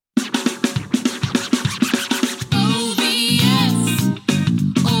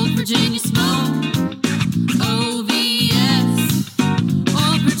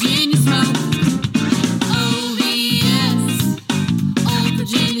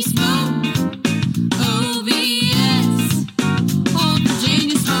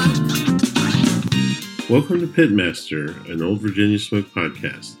Welcome to Pitmaster, an Old Virginia Smoke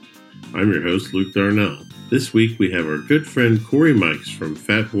podcast. I'm your host, Luke Darnell. This week we have our good friend Corey Mikes from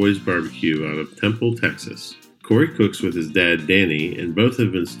Fat Boys Barbecue out of Temple, Texas. Corey cooks with his dad, Danny, and both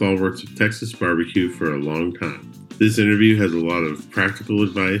have been stalwarts of Texas barbecue for a long time. This interview has a lot of practical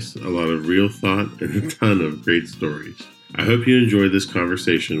advice, a lot of real thought, and a ton of great stories. I hope you enjoy this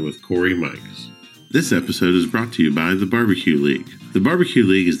conversation with Corey Mikes. This episode is brought to you by the Barbecue League. The Barbecue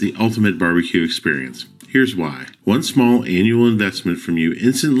League is the ultimate barbecue experience. Here's why. One small annual investment from you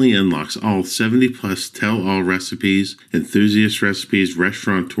instantly unlocks all 70-plus tell-all recipes, enthusiast recipes,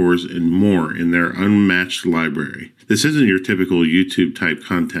 restaurateurs, and more in their unmatched library. This isn't your typical YouTube-type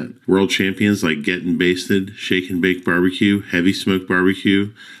content. World champions like Gettin' Basted, Shake and Bake Barbecue, Heavy Smoke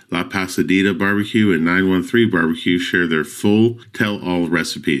Barbecue, La Pasadita Barbecue, and 913 Barbecue share their full tell-all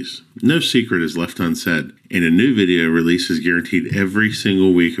recipes. No secret is left unsaid, and a new video release is guaranteed every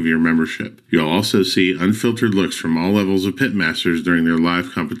single week of your membership. You'll also see unfiltered looks from all levels of pitmasters during their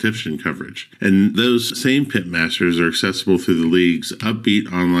live competition coverage, and those same pitmasters are accessible through the league's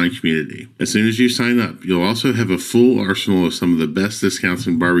upbeat online community. As soon as you sign up, you'll also have a full arsenal of some of the best discounts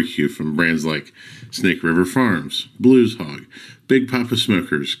in barbecue from brands like Snake River Farms, Blues Hog, Big Papa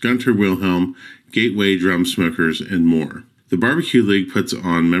Smokers, Gunter Wilhelm, Gateway Drum Smokers, and more. The Barbecue League puts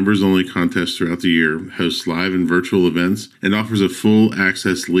on members-only contests throughout the year, hosts live and virtual events, and offers a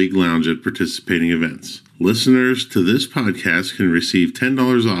full-access league lounge at participating events. Listeners to this podcast can receive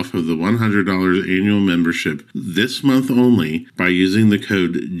 $10 off of the $100 annual membership this month only by using the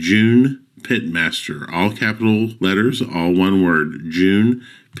code JUNEPITMASTER, all capital letters, all one word, June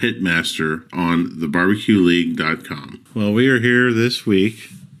Pitmaster on thebarbecueleague.com. Well, we are here this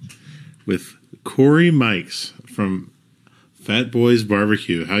week with Corey Mikes from Fat Boys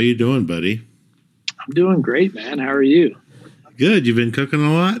Barbecue. How you doing, buddy? I'm doing great, man. How are you? Good. You've been cooking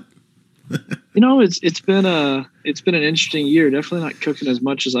a lot? It's been an interesting year. Definitely not cooking as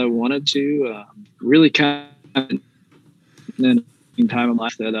much as I wanted to. Really kind of in time in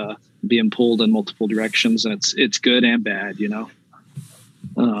life that being pulled in multiple directions, and it's good and bad, you know.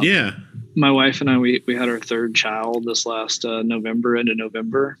 Yeah. My wife and I, we had our third child this last into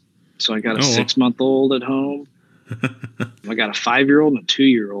November. So I got a 6-month-old at home. I got a 5-year-old and a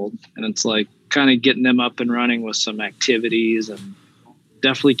 2-year-old. And it's like kind of getting them up and running with some activities and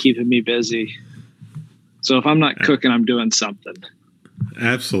definitely keeping me busy. So if I'm not cooking, I'm doing something.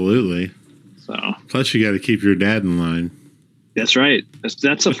 Absolutely. So plus you got to keep your dad in line. That's right.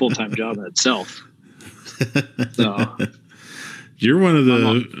 That's a full-time job in itself. So you're one of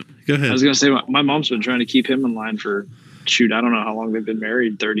the... Go ahead. I was going to say, my mom's been trying to keep him in line for, I don't know how long they've been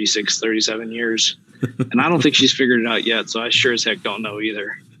married, 36, 37 years. And I don't think she's figured it out yet, so I sure as heck don't know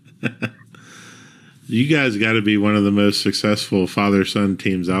either. You guys got to be one of the most successful father-son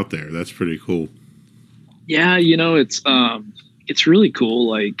teams out there. That's pretty cool. Yeah, it's really cool.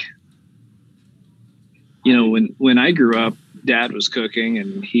 Like, when I grew up, Dad was cooking,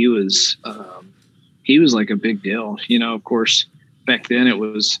 and he was like a big deal. Of course, back then it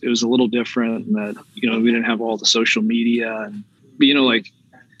was a little different in that, we didn't have all the social media. But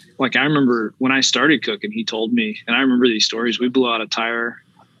like I remember when I started cooking, he told me, and I remember these stories, we blew out a tire.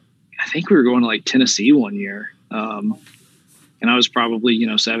 I think we were going to like Tennessee one year. And I was probably,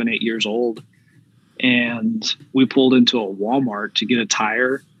 7, 8 years old. And we pulled into a Walmart to get a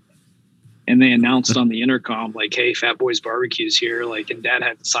tire. And they announced on the intercom, like, hey, Fat Boys Barbecue's here. Like, and Dad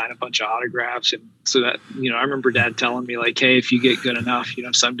had to sign a bunch of autographs. And so that, I remember Dad telling me, like, hey, if you get good enough,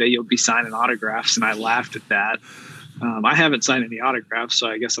 someday you'll be signing autographs. And I laughed at that. I haven't signed any autographs, so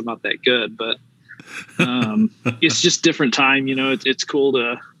I guess I'm not that good. But it's just different time. It's cool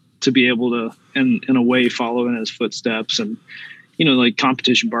to be able to, in a way, follow in his footsteps. And, like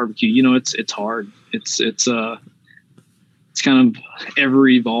competition barbecue, it's hard. It's kind of ever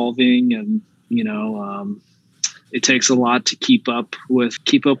evolving, and it takes a lot to keep up with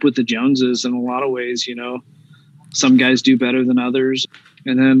the Joneses in a lot of ways. Some guys do better than others,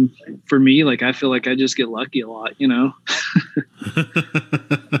 and then for me, like, I feel like I just get lucky a lot.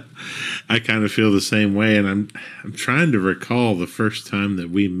 I kind of feel the same way, and I'm trying to recall the first time that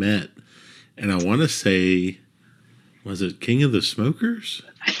we met, and I want to say, was it King of the Smokers?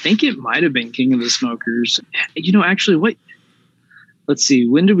 I think it might have been King of the Smokers. Actually, let's see.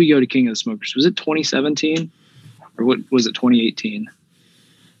 When did we go to King of the Smokers? Was it 2017 or what was it? 2018?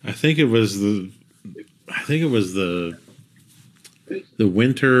 I think it was the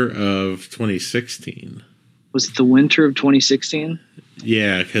winter of 2016. Was it the winter of 2016?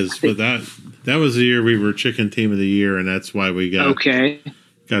 Yeah, because that was the year we were Chicken Team of the Year, and that's why we got to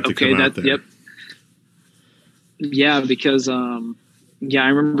come out there. Yep. Yeah, because yeah, I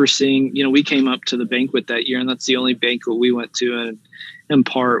remember seeing, we came up to the banquet that year, and that's the only banquet we went to. And in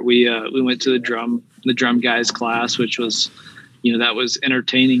part, we went to the drum guys class, which was, that was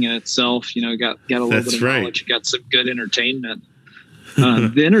entertaining in itself. Got a little bit of knowledge, got some good entertainment.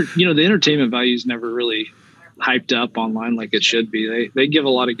 The entertainment value is never really hyped up online like it should be. They give a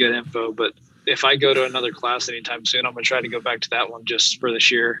lot of good info, but if I go to another class anytime soon, I'm going to try to go back to that one just for the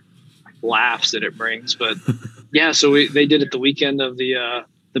sheer laughs that it brings. But yeah, so they did it the weekend of the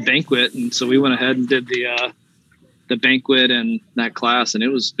banquet, and so we went ahead and did the banquet and that class, and it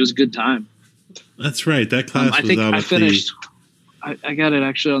was a good time. That's right. That class I think I finished. I got it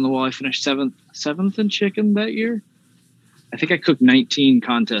actually on the wall. I finished seventh in chicken that year. I think I cooked 19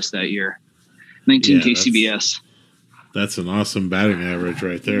 contests that year, 19 KCBS. That's an awesome batting average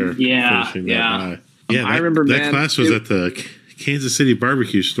right there. Yeah, high. Yeah, I remember that class was at the Kansas City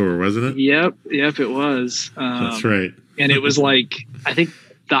barbecue store, wasn't it? Yep, it was. That's right. And it was like, I think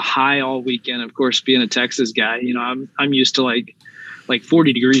the high all weekend. Of course, being a Texas guy, I'm used to like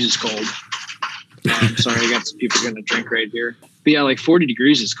 40 degrees is cold. Sorry, I got some people going to drink right here. But yeah, like 40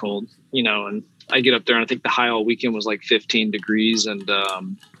 degrees is cold, and I get up there and I think the high all weekend was like 15 degrees. And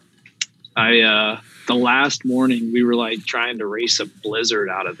the last morning we were like trying to race a blizzard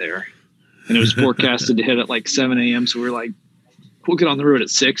out of there, and it was forecasted to hit at like 7 a.m. So we were like, we'll get on the road at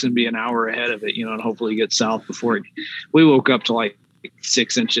 6 and be an hour ahead of it, and hopefully get south before we woke up to like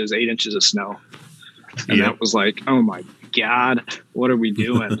 8 inches of snow. And that was like, oh my God, what are we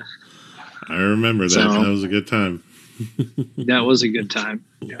doing? I remember that. That was a good time. That was a good time.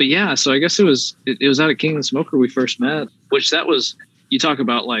 But yeah, so I guess it was out at King and Smoker we first met, which that was, you talk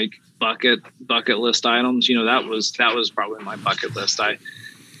about like bucket list items, that was probably my bucket list. Oh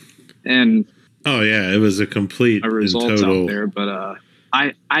yeah, it was a complete results out there, but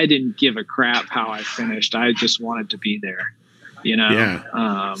I didn't give a crap how I finished. I just wanted to be there,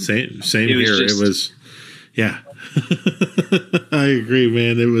 Yeah. Same here. It was, yeah. I agree,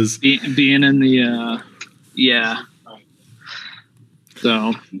 man. It was being in the yeah.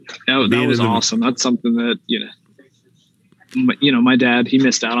 So that was awesome. That's something that my dad, he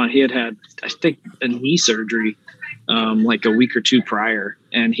missed out on. He had I think a knee surgery like a week or two prior,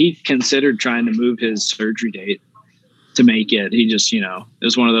 and he considered trying to move his surgery date to make it. He just it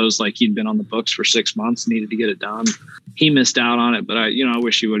was one of those, like, he'd been on the books for 6 months, needed to get it done. He missed out on it, but I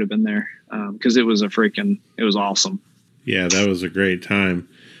wish he would have been there because it was awesome. Yeah, that was a great time.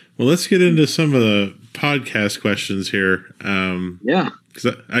 Well, let's get into some of the podcast questions here. Because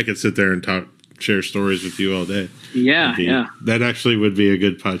I could sit there and share stories with you all day. Yeah. That actually would be a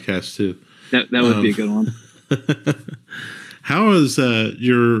good podcast too. That would be a good one. How has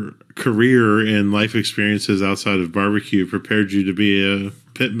your career and life experiences outside of barbecue prepared you to be a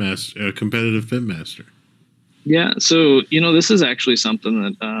competitive pit master? Yeah, so this is actually something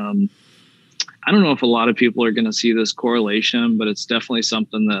that I don't know if a lot of people are going to see this correlation, but it's definitely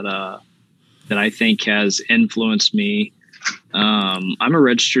something that I think has influenced me. I'm a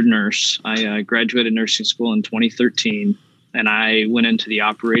registered nurse. I graduated nursing school in 2013, and I went into the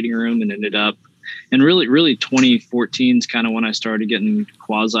operating room and ended up, and really 2014 is kind of when I started getting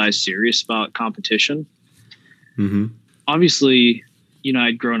quasi serious about competition. Mm-hmm. Obviously,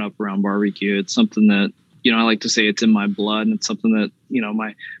 I'd grown up around barbecue. It's something that, I like to say it's in my blood, and it's something that,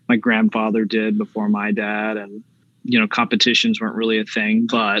 my grandfather did before my dad, and, competitions weren't really a thing.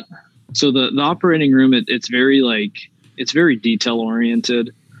 But so the operating room, it's very detail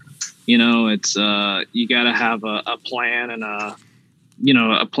oriented. It's you got to have a plan and a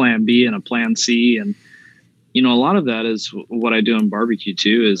plan B and a plan C. And, a lot of that is what I do in barbecue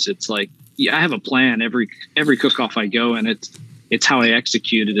too, is it's like, I have a plan every cook-off I go, and it's how I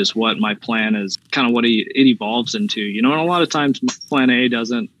execute it is what my plan is, kind of what it evolves into, and a lot of times plan A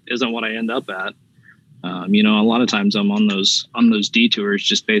isn't what I end up at. A lot of times I'm on those detours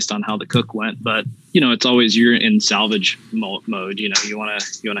just based on how the cook went, but it's always, you're in salvage mode. You want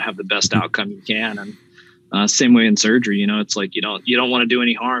to have the best outcome you can. And same way in surgery, it's like, you don't want to do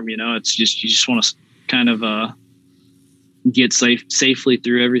any harm, it's just, you just want to kind of get safely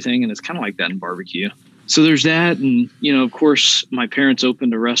through everything. And it's kind of like that in barbecue. So there's that. And, of course, my parents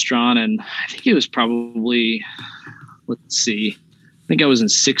opened a restaurant, and I think it was probably, let's see, I think I was in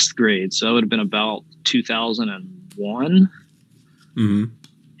 6th grade. So that would have been about 2001. Mm-hmm.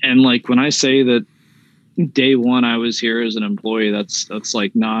 And like, when I say that day one I was here as an employee, that's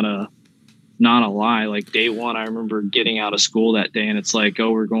like not a lie. Like, day one, I remember getting out of school that day, and it's like,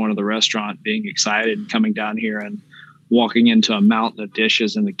 oh, we're going to the restaurant, being excited and coming down here and walking into a mountain of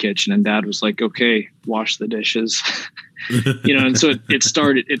dishes in the kitchen. And Dad was like, okay, wash the dishes. And so it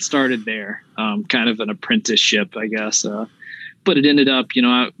started there, kind of an apprenticeship, I guess. but it ended up,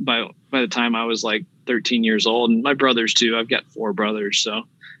 by the time I was like 13 years old, and my brothers too, I've got 4 brothers. So,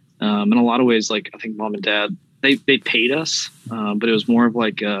 in a lot of ways, like I think mom and dad, they paid us, but it was more of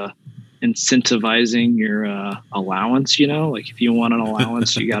like, incentivizing your allowance, like if you want an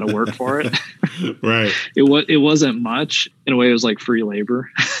allowance, you got to work for it. Right. It wasn't much. In a way, it was like free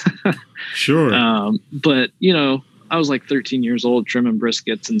labor. Sure. But I was like 13 years old, trimming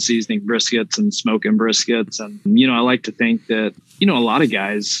briskets and seasoning briskets and smoking briskets. And, I like to think that, a lot of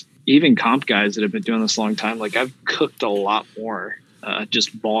guys, even comp guys that have been doing this a long time, like I've cooked a lot more, just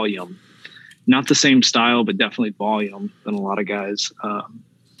volume, not the same style, but definitely volume than a lot of guys.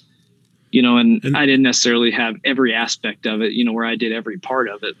 And I didn't necessarily have every aspect of it, where I did every part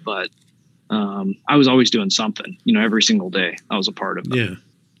of it, but I was always doing something, every single day I was a part of it. Yeah.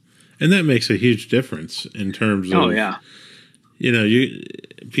 And that makes a huge difference in terms of, oh yeah,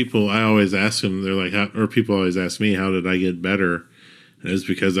 people, I always ask them, they're like, people always ask me, how did I get better? And it's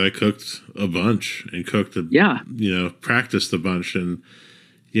because I cooked a bunch and practiced a bunch. And,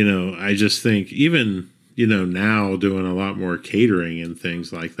 I just think even, now doing a lot more catering and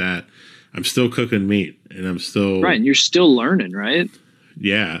things like that, I'm still cooking meat and I'm still right. And you're still learning, right?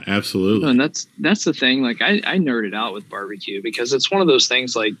 Yeah, absolutely. And that's the thing. Like I nerded out with barbecue because it's one of those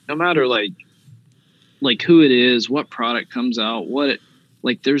things, like no matter like who it is, what product comes out,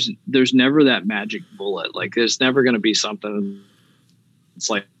 there's never that magic bullet. Like there's never going to be something it's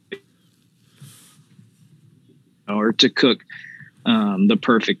like, or to cook the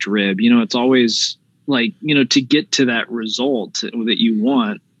perfect rib, it's always like, to get to that result that you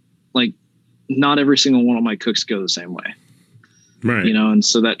want, like not every single one of my cooks go the same way. Right. And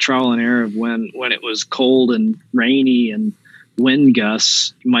so that trial and error of when it was cold and rainy and wind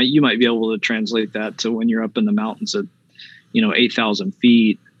gusts, you might be able to translate that to when you're up in the mountains at, 8,000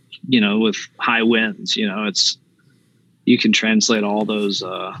 feet, with high winds, you can translate all those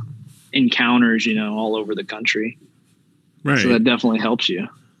encounters, all over the country. Right. So that definitely helps you.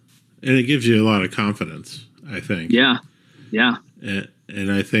 And it gives you a lot of confidence, I think. Yeah. Yeah.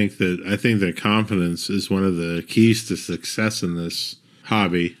 And I think that confidence is one of the keys to success in this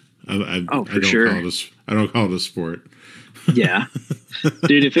hobby. I don't call it a sport. Yeah,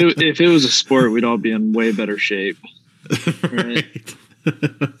 dude. If it was a sport, we'd all be in way better shape. Right.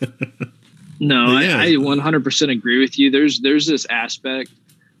 No, yeah. I 100% agree with you. There's this aspect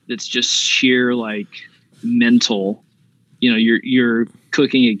that's just sheer like mental. You're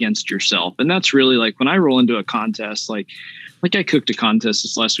cooking against yourself, and that's really like when I roll into a contest, like I cooked a contest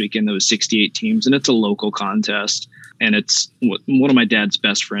this last weekend that was 68 teams, and it's a local contest, and it's one of my dad's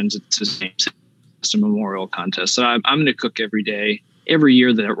best friends. It's his name. It's a memorial contest. So I'm going to cook every day, every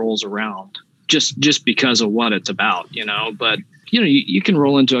year that it rolls around, just because of what it's about, but you can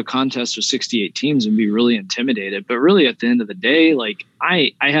roll into a contest with 68 teams and be really intimidated, but really at the end of the day, like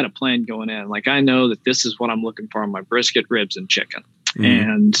I had a plan going in, like, I know that this is what I'm looking for on my brisket, ribs, and chicken.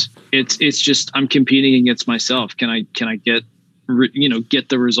 And it's just, I'm competing against myself. Can I get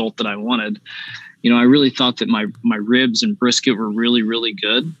the result that I wanted? I really thought that my ribs and brisket were really, really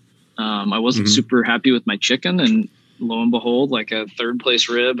good. I wasn't super happy with my chicken, and lo and behold, like a 3rd place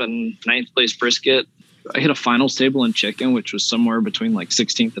rib and 9th place brisket, I hit a finals table in chicken, which was somewhere between like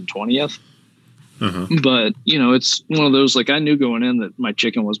 16th and 20th. But it's one of those, like, I knew going in that my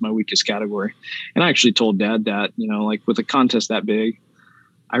chicken was my weakest category. And I actually told Dad that, like with a contest that big,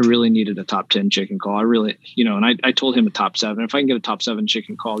 I really needed a top 10 chicken call. I really, and I told him a top 7. If I can get a top 7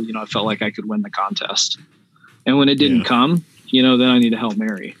 chicken call, I felt like I could win the contest. And when it didn't come, then I need a Hail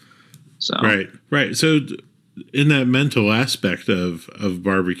Mary. So Right. So in that mental aspect of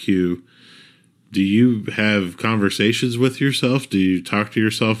barbecue, do you have conversations with yourself? Do you talk to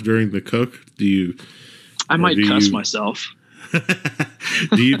yourself during the cook? I might cuss myself.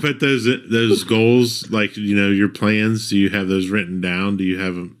 Do you put those goals, like, your plans? Do you have those written down? Do you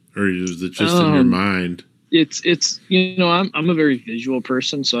have them, or is it just in your mind? It's I'm a very visual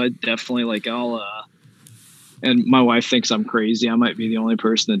person, so I definitely and my wife thinks I'm crazy. I might be the only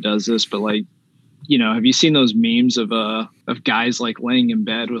person that does this, but like, have you seen those memes of guys like laying in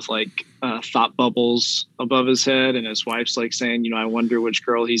bed with like thought bubbles above his head, and his wife's like saying, I wonder which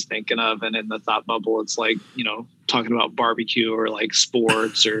girl he's thinking of, and in the thought bubble it's like, talking about barbecue or like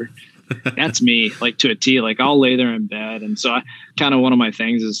sports, or that's me, like, to a T. Like, I'll lay there in bed, and so I kind of, one of my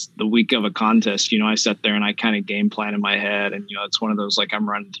things is the week of a contest, I sit there and I kind of game plan in my head, and it's one of those, like, I'm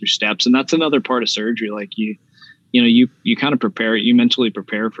running through steps, and that's another part of surgery. Like you kind of prepare, you mentally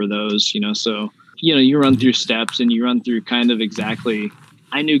prepare for those, so you run through steps, and you run through kind of exactly.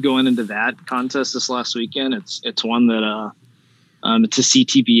 I knew going into that contest this last weekend, it's one that it's a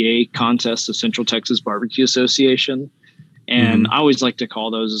CTBA contest, the Central Texas Barbecue Association, And I always like to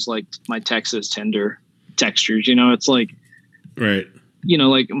call those as like my Texas tender textures. You know, it's like, right. You know,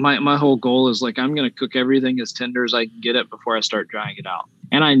 like my whole goal is like, I'm going to cook everything as tender as I can get it before I start drying it out.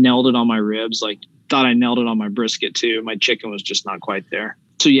 And I nailed it on my ribs. Like, thought I nailed it on my brisket too. My chicken was just not quite there.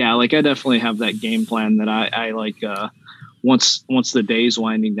 So yeah, like I definitely have that game plan that I like, once the day's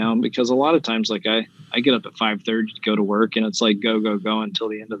winding down, because a lot of times, like I get up at 5:30 to go to work, and it's like, go until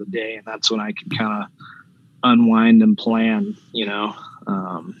the end of the day. And that's when I can kind of unwind and plan, you know,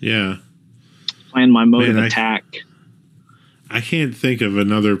 plan my mode of attack. I can't think of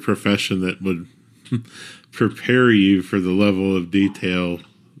another profession that would prepare you for the level of detail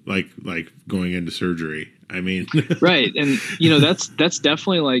like going into surgery. I mean, right. And you know, that's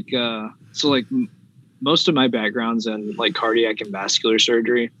definitely like, so like most of my background's in like cardiac and vascular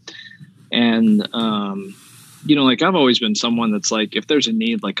surgery. And, you know, like I've always been someone that's like, if there's a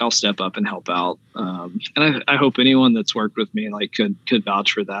need, like I'll step up and help out. And I hope anyone that's worked with me, like could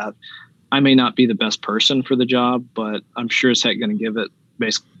vouch for that. I may not be the best person for the job, but I'm sure as heck going to give it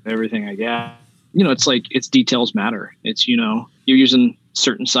basically everything I got. You know, it's like, it's details matter. It's, you know, you're using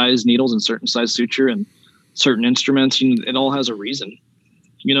certain size needles and certain size suture and certain instruments. You know, it all has a reason,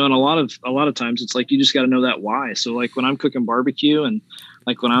 you know, and a lot of times it's like, you just got to know that why. So like when I'm cooking barbecue and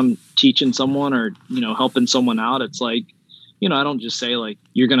like when I'm teaching someone or, you know, helping someone out, it's like, you know, I don't just say like,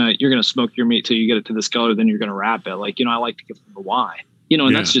 you're going to smoke your meat till you get it to this color, then you're going to wrap it. Like, you know, I like to give them the why. You know,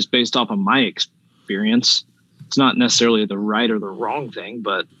 and that's just based off of my experience. It's not necessarily the right or the wrong thing,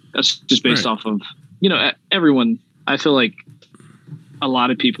 but that's just based off of, you know, everyone. I feel like a lot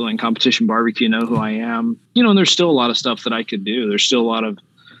of people in competition barbecue know who I am, you know, and there's still a lot of stuff that I could do. There's still a lot of,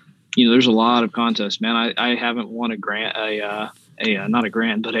 you know, there's a lot of contests, man. I haven't won a grant, not a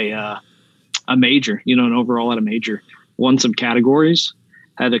grant, but a major, you know, an overall at a major. Won some categories,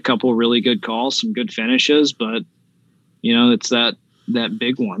 had a couple really good calls, some good finishes, but you know, it's that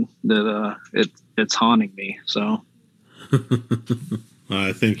big one that it's haunting me. So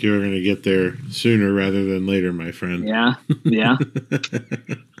I think you're going to get there sooner rather than later, my friend. Yeah.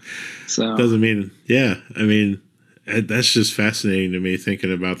 So doesn't mean, I mean, that's just fascinating to me,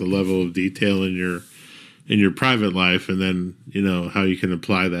 thinking about the level of detail in your private life, and then, you know, how you can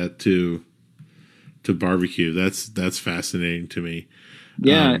apply that to barbecue. That's fascinating to me.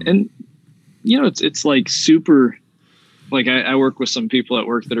 Yeah. And you know, it's like super. Like I work with some people at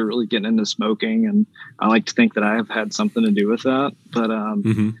work that are really getting into smoking, and I like to think that I have had something to do with that. But,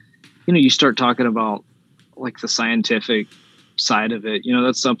 you know, you start talking about like the scientific side of it, you know,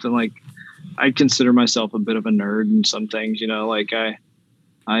 that's something like I consider myself a bit of a nerd in some things, you know, like I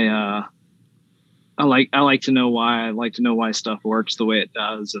like to know why. I like to know why stuff works the way it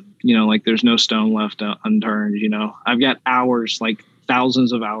does. And, you know, like there's no stone left unturned, you know. I've got hours, like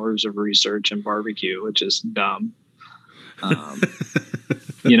thousands of hours of research in barbecue, which is dumb.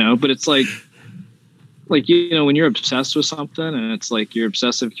 You know, but it's like, you know, when you're obsessed with something and it's like you're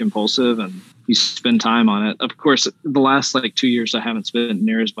obsessive compulsive and you spend time on it. Of course, the last like 2 years, I haven't spent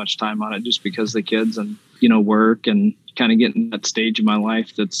near as much time on it just because the kids and, you know, work and kind of getting that stage of my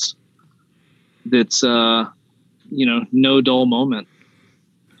life that's, you know, no dull moment.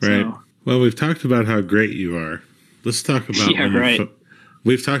 Right. So, well, we've talked about how great you are. Let's talk about,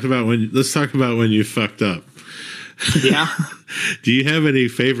 let's talk about when you fucked up. Yeah. Do you have any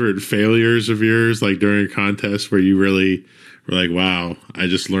favorite failures of yours, like during contests where you really were like, wow, I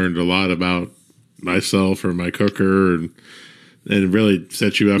just learned a lot about myself or my cooker and really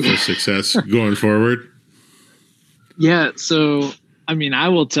set you up for success going forward? Yeah. So, I mean, I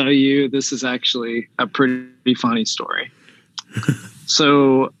will tell you, this is actually a pretty funny story.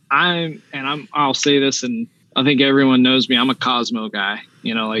 So I'll say this, and I think everyone knows me. I'm a Cosmo guy,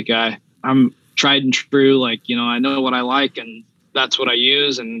 you know, like I'm tried and true. Like, you know, I know what I like and that's what I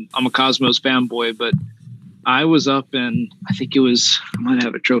use. And I'm a Cosmos fanboy, but I was up in, I might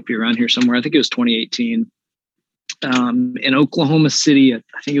have a trophy around here somewhere. I think it was 2018 in Oklahoma City. I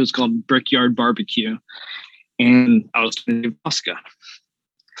think it was called Brickyard Barbecue. And I was in Nebraska.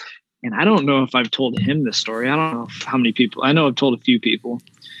 And I don't know if I've told him this story. I don't know how many people. I know I've told a few people.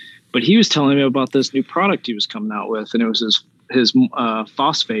 But he was telling me about this new product he was coming out with. And it was his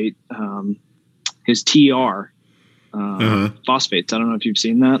phosphate, his TR phosphates. I don't know if you've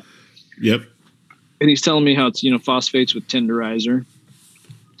seen that. Yep. And he's telling me how it's, you know, phosphates with tenderizer.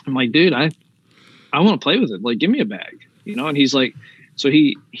 I'm like, dude, I want to play with it. Like, give me a bag, you know? And he's like, so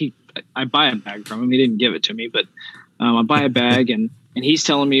I buy a bag from him. He didn't give it to me, but I buy a bag and he's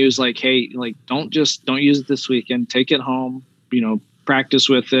telling me, he was like, hey, like, don't use it this weekend. Take it home, you know, practice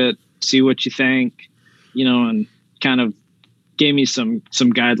with it, see what you think, you know, and kind of gave me some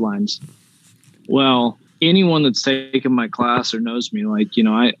guidelines. Well, anyone that's taken my class or knows me, like,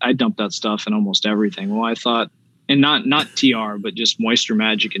 I dump that stuff in almost everything. Well, I thought, and not TR, but just Moisture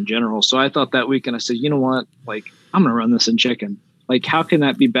Magic in general. So I thought that weekend, I said, you know what, like, I'm going to run this in chicken. Like, how can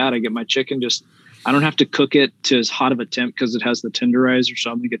that be bad? I get my chicken, I don't have to cook it to as hot of a temp because it has the tenderizer. So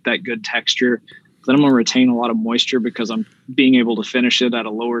I'm going to get that good texture. Then I'm going to retain a lot of moisture because I'm being able to finish it at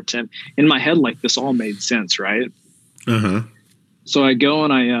a lower temp. In my head, like, this all made sense, right? Uh-huh. So I go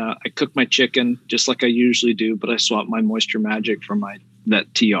and I cook my chicken just like I usually do, but I swap my Moisture Magic for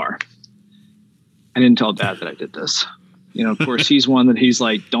that TR. I didn't tell Dad that I did this. Of course, he's one that he's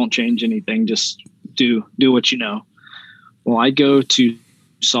like, don't change anything, just do what you know. Well, I go to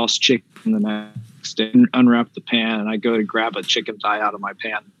sauce chicken the next day, unwrap the pan, and I go to grab a chicken thigh out of my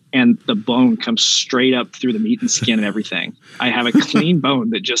pan, and the bone comes straight up through the meat and skin and everything. I have a clean bone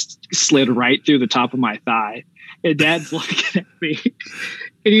that just slid right through the top of my thigh. And Dad's looking at me,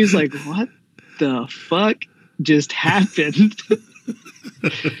 and he's like, what the fuck just happened?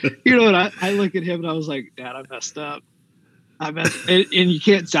 And I look at him, and I was like, Dad, I messed up. And you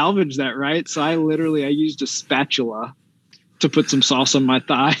can't salvage that, right? So I used a spatula to put some sauce on my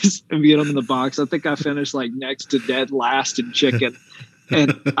thighs and get them in the box. I think I finished like next to dead last in chicken.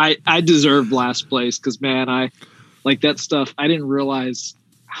 And I deserved last place because, man, I like that stuff. I didn't realize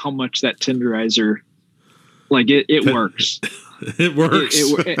how much that tenderizer, like it works. It works.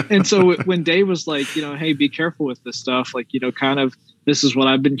 And so when Dave was like, hey, be careful with this stuff. Like, kind of, this is what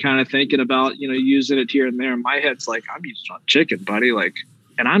I've been kind of thinking about, using it here and there. My head's like, I'm using it on chicken, buddy. Like,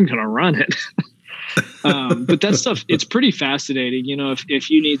 and I'm going to run it. But that stuff, it's pretty fascinating. If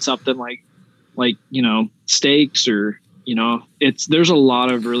you need something like, steaks or, there's a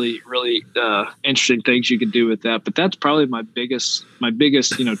lot of really, really interesting things you can do with that. But that's probably my biggest,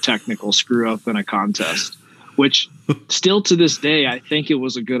 technical screw up in a contest, which still to this day, I think it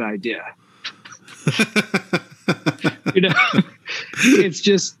was a good idea. It's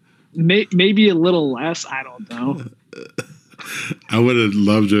just maybe a little less. I don't know. I would have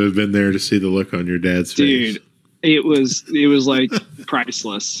loved to have been there to see the look on your dad's face. Dude, it was like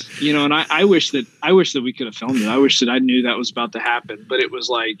priceless, and I wish that we could have filmed it. I wish that I knew that was about to happen, but it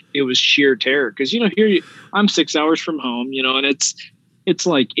was sheer terror. Cause here I'm 6 hours from home, and it's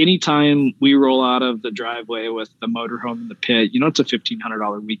like anytime we roll out of the driveway with the motorhome in the pit, it's a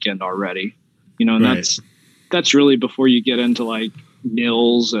 $1,500 weekend already, and right. that's really before you get into like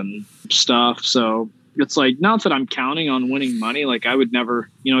nils and stuff. So it's like, not that I'm counting on winning money. Like I would never,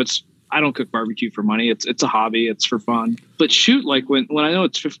 I don't cook barbecue for money. It's a hobby. It's for fun. But shoot, like when I know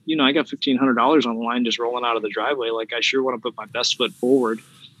it's, I got $1,500 on the line just rolling out of the driveway. Like I sure want to put my best foot forward.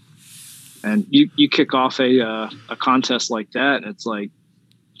 And you kick off a contest like that, and it's like,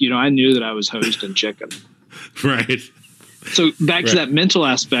 I knew that I was hosting chicken. Right. So back to that mental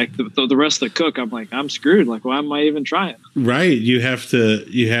aspect, the rest of the cook, I'm like, I'm screwed. Like, why am I even trying? Right. You have to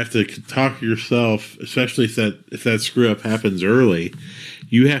talk yourself, especially if that screw up happens early.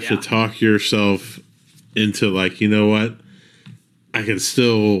 You have to talk yourself into like, you know what? I can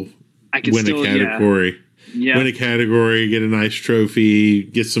still win a category. Yeah. Win a category, get a nice trophy,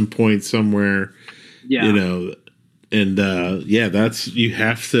 get some points somewhere. Yeah. And that's you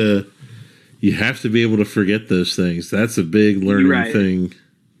have to be able to forget those things. That's a big learning thing.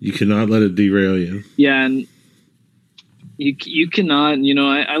 You cannot let it derail you. Yeah, and you cannot.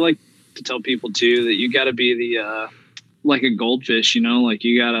 I like to tell people too that you got to be the like a goldfish. Like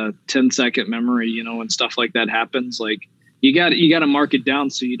you got a 10-second memory. When stuff like that happens, like you got to mark it down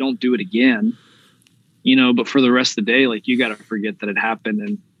so you don't do it again. But for the rest of the day, like you got to forget that it happened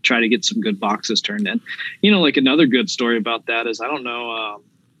and try to get some good boxes turned in. Like another good story about that is I don't know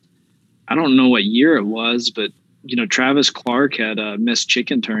what year it was, but Travis Clark had a missed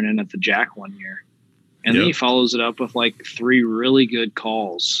chicken turn in at the Jack one year, and then he follows it up with like 3 really good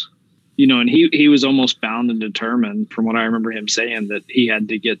calls. And he was almost bound and determined, from what I remember him saying, that he had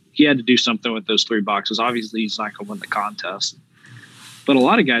to do something with those 3 boxes. Obviously, he's not going to win the contest, but a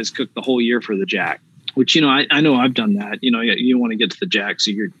lot of guys cook the whole year for the Jack. Which, I know I've done that. You want to get to the Jack,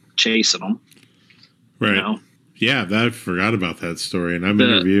 so you're chasing them. Right. Yeah, I forgot about that story. And I'm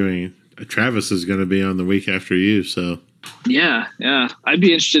interviewing. Travis is going to be on the week after you, so. Yeah. I'd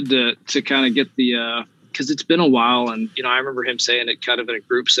be interested to kind of get the because it's been a while. And, I remember him saying it kind of in a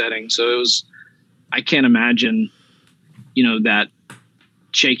group setting. So it was, I can't imagine, that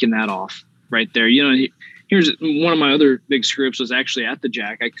shaking that off right there. Here's one of my other big screw ups was actually at the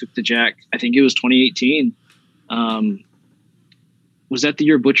Jack. I cooked the Jack. I think it was 2018. Was that the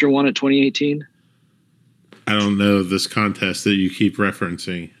year Butcher won at 2018? I don't know this contest that you keep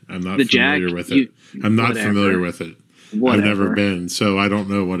referencing. I'm not familiar with it. I'm not familiar with it. Whatever. I've never been, so I don't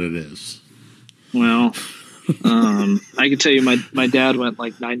know what it is. Well, I can tell you my dad went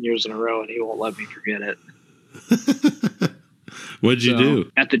like 9 years in a row and he won't let me forget it. What'd you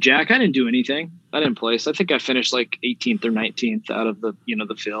do? At the Jack, I didn't do anything. I didn't place. I think I finished like 18th or 19th out of the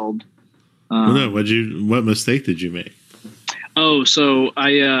field. What mistake did you make? Oh, so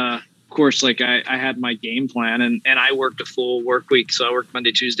I, of course, like I had my game plan and I worked a full work week. So I worked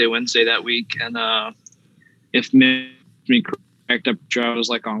Monday, Tuesday, Wednesday that week. And if me correct, I was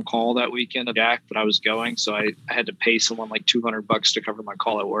like on call that weekend at Jack, but I was going. So I had to pay someone like $200 to cover my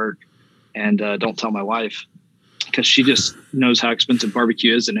call at work. And don't tell my wife, because she just knows how expensive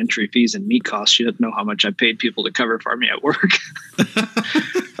barbecue is and entry fees and meat costs. She doesn't know how much I paid people to cover for me at work.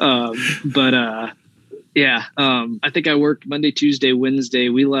 I think I worked Monday, Tuesday, Wednesday.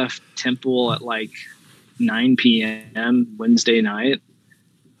 We left Temple at like 9 p.m. Wednesday night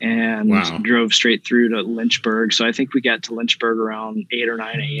and drove straight through to Lynchburg. So I think we got to Lynchburg around 8 or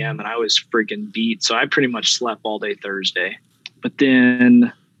 9 a.m. and I was freaking beat. So I pretty much slept all day Thursday. But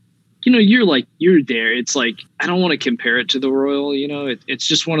then, you're there. It's like, I don't want to compare it to the Royal, it's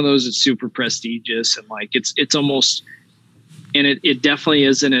just one of those, it's super prestigious and like, it's almost, and it definitely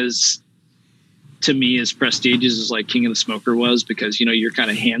isn't as, to me, as prestigious as like King of the Smoker was, because, you're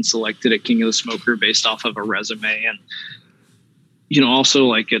kind of hand selected at King of the Smoker based off of a resume. And, also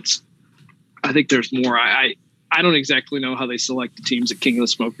like I think there's more, I don't exactly know how they select the teams at King of the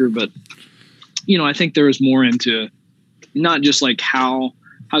Smoker, but, I think there was more into not just like how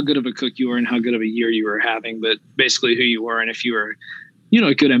good of a cook you were and how good of a year you were having, but basically who you were and if you were,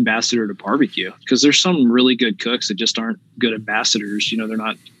 a good ambassador to barbecue. Because there's some really good cooks that just aren't good ambassadors. They're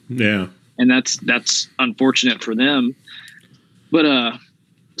not. Yeah. And that's unfortunate for them. But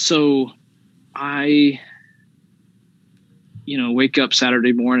so I, wake up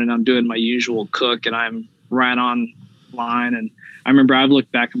Saturday morning, I'm doing my usual cook and I'm right on line. And I remember I've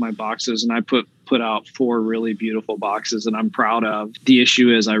looked back at my boxes and I put out 4 really beautiful boxes and I'm proud of. The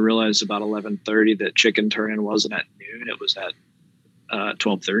issue is I realized about 11:30 that chicken turn-in wasn't at noon. It was at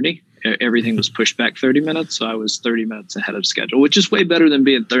 12:30. Everything was pushed back 30 minutes. So I was 30 minutes ahead of schedule, which is way better than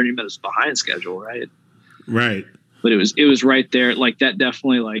being 30 minutes behind schedule. Right. Right. But it was right there. Like that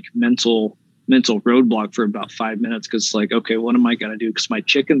definitely like mental roadblock for about 5 minutes. Cause like, okay, what am I going to do? Cause my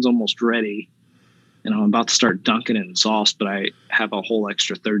chicken's almost ready and I'm about to start dunking it in sauce, but I have a whole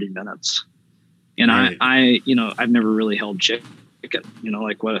extra 30 minutes. And right. I've never really held chicken,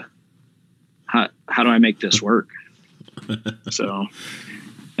 like how do I make this work? So,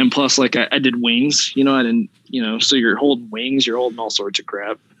 and plus like I did wings, I didn't, so you're holding wings, you're holding all sorts of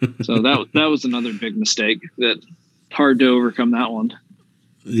crap. So that was another big mistake that hard to overcome that one.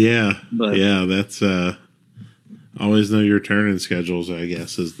 Yeah. But yeah, that's, always know your turn-in schedules, I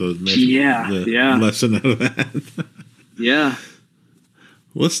guess, is the lesson out of that. Yeah.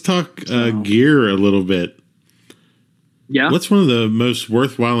 Let's talk gear a little bit. Yeah. What's one of the most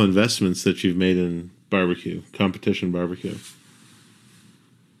worthwhile investments that you've made in competition barbecue?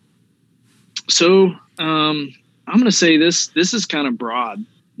 So I'm going to say this is kind of broad.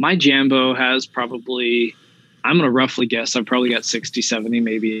 My Jambo has probably, I'm going to roughly guess, I've probably got 60, 70,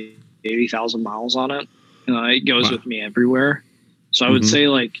 maybe 80,000 miles on it. It goes with me everywhere. So I would say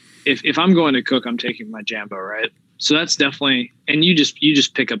like, if I'm going to cook, I'm taking my Jambo, right? So that's definitely, and you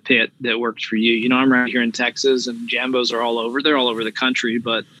just pick a pit that works for you. I'm right here in Texas and Jambos are all over. They're all over the country.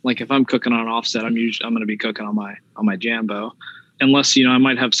 But like if I'm cooking on an offset, I'm going to be cooking on my Jambo, unless, I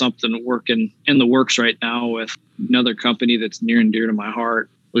might have something working in the works right now with another company that's near and dear to my heart,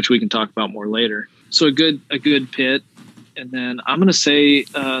 which we can talk about more later. So a good pit. And then I'm going to say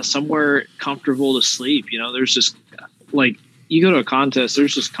somewhere comfortable to sleep. There's just like, you go to a contest,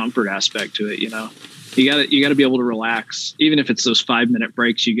 there's just comfort aspect to it. You got to be able to relax. Even if it's those 5-minute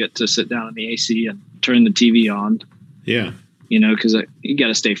breaks, you get to sit down in the AC and turn the TV on. Yeah. Because you got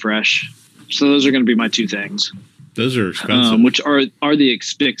to stay fresh. So those are going to be my 2 things. Those are expensive. Which are the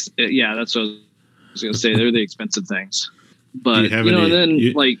expensive. Yeah, that's what I was going to say. They're the expensive things. But,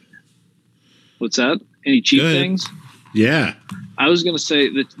 what's that? Any cheap things? Yeah. I was going to say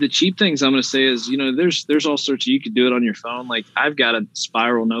the cheap things I'm going to say is, there's all sorts of, you could do it on your phone. Like I've got a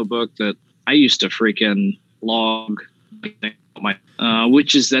spiral notebook that I used to freaking log,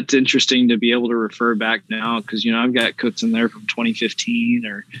 that's interesting to be able to refer back now. Cause I've got cooks in there from 2015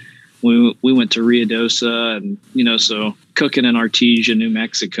 or we went to Ruidosa and, so cooking in Artesia, New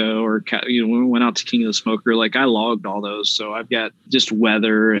Mexico, or, when we went out to King of the Smoker, like I logged all those. So I've got just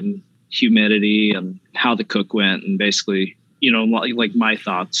weather and humidity and how the cook went and basically, like my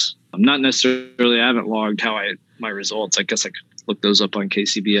thoughts. I'm not necessarily, I haven't logged my results. I guess I could look those up on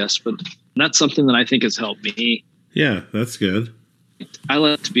KCBS, but that's something that I think has helped me. Yeah, that's good. I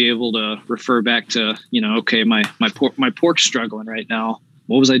like to be able to refer back to, okay, my pork's struggling right now.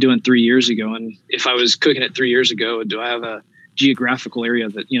 What was I doing 3 years ago? And if I was cooking it 3 years ago, do I have a geographical area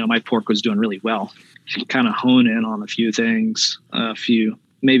that, my pork was doing really well? You can kind of hone in on a few things,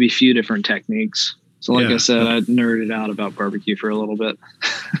 maybe a few different techniques. So like I said, I nerded out about barbecue for a little bit.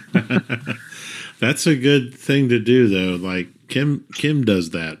 That's a good thing to do, though. Like Kim does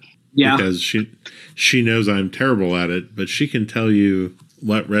that. Yeah. Because she knows I'm terrible at it, but she can tell you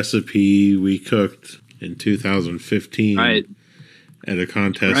what recipe we cooked in 2015 at a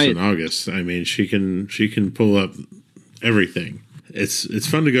contest in August. I mean, she can pull up everything. It's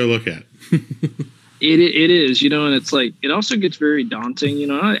fun to go look at. It is, and it's like, it also gets very daunting.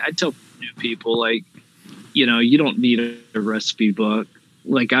 I tell new people, like, you don't need a recipe book.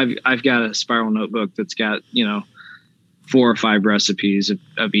 Like I've got a spiral notebook that's got, 4 or 5 recipes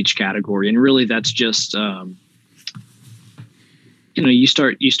of each category. And really that's just, you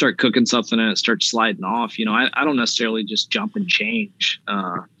start cooking something and it starts sliding off. I don't necessarily just jump and change.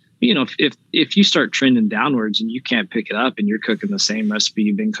 If you start trending downwards and you can't pick it up and you're cooking the same recipe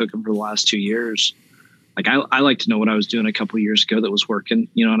you've been cooking for the last 2 years, like I like to know what I was doing a couple of years ago that was working,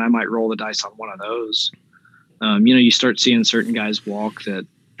 and I might roll the dice on one of those. You start seeing certain guys walk that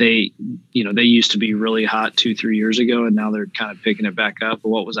they used to be really hot 2-3 years ago, and now they're kind of picking it back up. But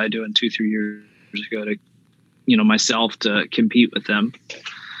what was I doing 2-3 years ago to, myself to compete with them?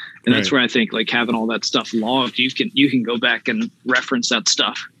 And that's where I think, like, having all that stuff logged, you can go back and reference that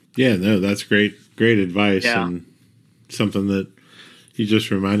stuff. Yeah, no, that's great advice, and something that you just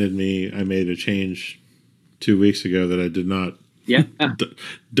reminded me. I made a change 2 weeks ago that I did not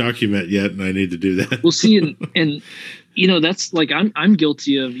document yet, and I need to do that. We'll see, and that's like I'm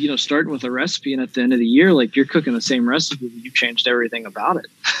guilty of starting with a recipe, and at the end of the year, like, you're cooking the same recipe, but you've changed everything about it.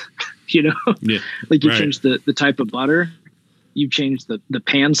 Like you changed the type of butter, you've changed the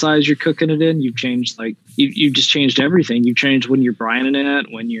pan size you're cooking it in, you've changed, like, you just changed everything. You've changed when you're brining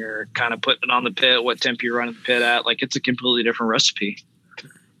it, when you're kind of putting it on the pit, what temp you're running the pit at. Like, it's a completely different recipe.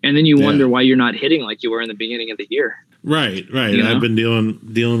 And then you wonder why you're not hitting like you were in the beginning of the year. Right. I've been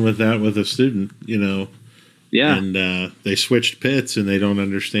dealing with that with a student, Yeah. And they switched pits and they don't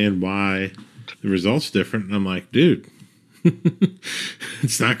understand why the result's different. And I'm like, dude,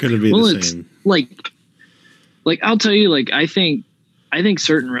 it's not going to be the same. Like I'll tell you, like, I think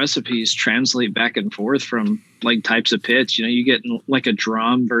certain recipes translate back and forth from, like, types of pits. You get like a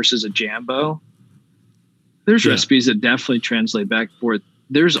drum versus a jambo. There's recipes that definitely translate back and forth.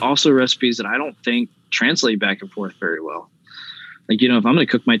 There's also recipes that I don't think translate back and forth very well. Like, if I'm going to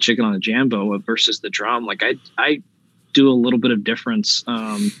cook my chicken on a jambo versus the drum, like, I do a little bit of difference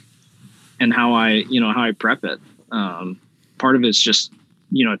in how I prep it. Part of it's just,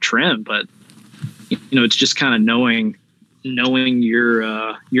 trim, but it's just kind of knowing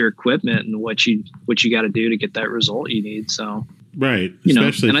your equipment and what you got to do to get that result you need. So. Right.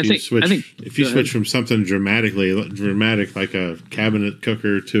 Especially if you switch from something dramatic like a cabinet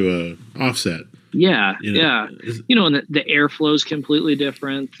cooker to a offset. Yeah. And the airflow is completely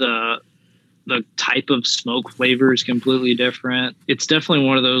different. The type of smoke flavor is completely different. It's definitely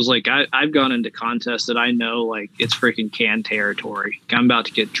one of those, like, I've gone into contests that I know, like, it's freaking can territory. I'm about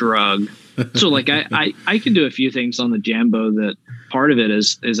to get drugged. So, like, I can do a few things on the jambo. That part of it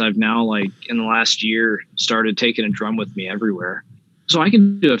is I've now, like, in the last year, started taking a drum with me everywhere. So I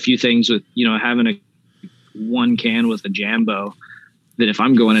can do a few things with, having one can with a jambo, that if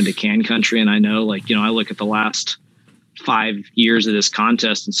I'm going into can country and I know, like, I look at the last 5 years of this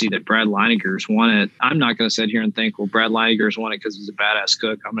contest and see that Brad Leininger's won it, I'm not going to sit here and think, well, Brad Leininger's won it because he's a badass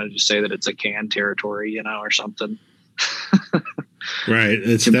cook. I'm going to just say that it's a can territory, or something. Right.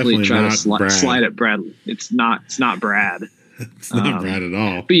 It's definitely try not to Brad. Slide at Brad. It's not Brad. It's not Brad at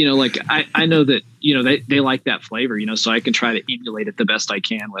all. But, like, I know that, they like that flavor, so I can try to emulate it the best I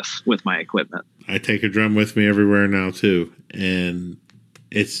can with my equipment. I take a drum with me everywhere now too. And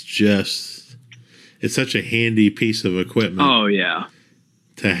it's such a handy piece of equipment. Oh yeah.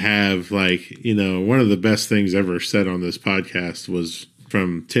 To have, like, one of the best things ever said on this podcast was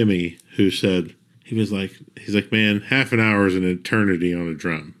from Timmy, who said, he's like, man, half an hour is an eternity on a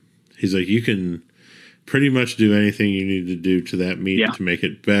drum. He's like, you can pretty much do anything you need to do to that meat to make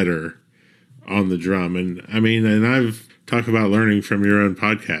it better on the drum. And I mean, and I've talked about learning from your own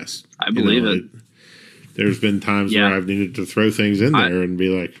podcast. I believe it. There's been times where I've needed to throw things in there and be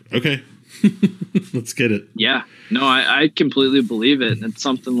like, okay, let's get it. Yeah, no, I completely believe it. And it's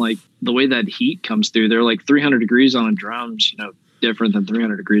something like the way that heat comes through, they're like 300 degrees on a drums, different than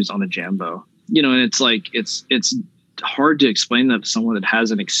 300 degrees on a jambo, and it's like, it's hard to explain that to someone that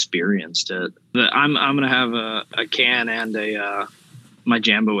hasn't experienced it. But I'm going to have a can and my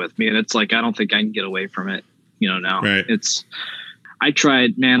Jambo with me, and it's like I don't think I can get away from it. Now Right. I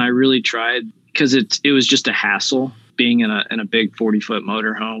tried, man. I really tried because it was just a hassle being in a big 40-foot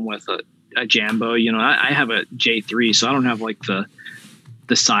motorhome with a Jambo. I have a J3, so I don't have like the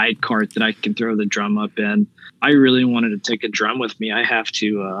side cart that I can throw the drum up in. I really wanted to take a drum with me. I have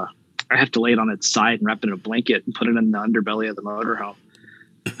to lay it on its side and wrap it in a blanket and put it in the underbelly of the motorhome.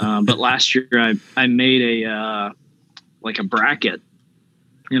 But last year I made a bracket,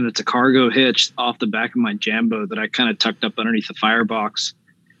 and it's a cargo hitch off the back of my Jambo that I kind of tucked up underneath the firebox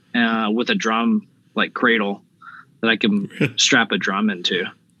with a drum like cradle that I can strap a drum into.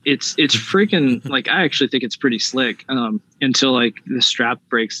 It's freaking like, I actually think it's pretty slick until like the strap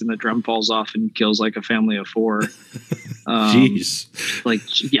breaks and the drum falls off and kills like a family of 4. Jeez. Like,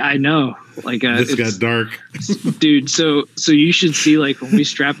 yeah, I know. Like this got dark, dude. So you should see like when we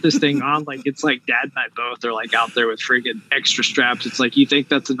strap this thing on, like it's like Dad and I both are like out there with freaking extra straps. It's like, you think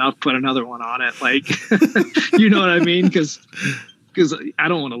that's enough? Put another one on it. Like, you know what I mean? Because I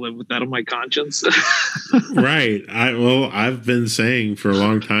don't want to live with that on my conscience. Right. I've been saying for a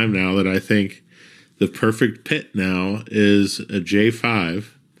long time now that I think the perfect pit now is a J5.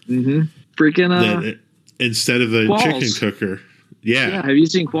 Mm-hmm. Freaking instead of the Qualls. chicken cooker. Yeah. Have you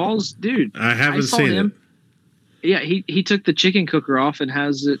seen Qualls, dude? I haven't seen it. Yeah, he took the chicken cooker off and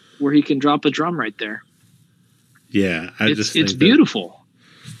has it where he can drop a drum right there. Yeah, it's beautiful.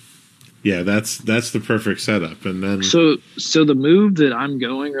 Yeah, that's the perfect setup. And then so the move that I'm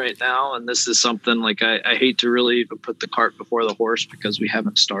going right now, and this is something like I hate to really even put the cart before the horse because we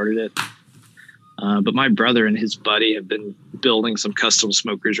haven't started it. But my brother and his buddy have been building some custom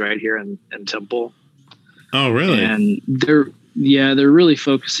smokers right here in Temple. Oh, really? And they're really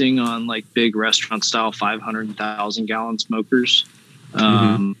focusing on like big restaurant style 500,000 gallon smokers.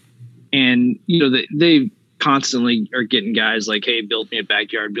 And they constantly are getting guys like, hey, build me a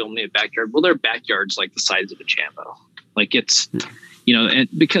backyard. Well, their backyard's like the size of a Jambo. Like it's, and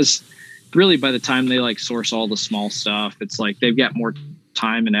because really by the time they like source all the small stuff, it's like they've got more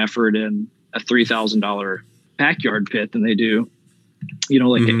time and effort in a $3,000 backyard pit than they do,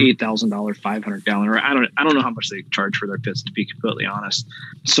 like an $8,000 500 gallon, or I don't know how much they charge for their pits, to be completely honest.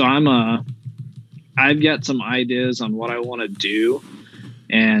 So I've got some ideas on what I want to do.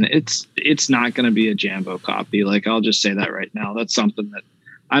 And it's not going to be a Jambo copy. Like, I'll just say that right now. That's something that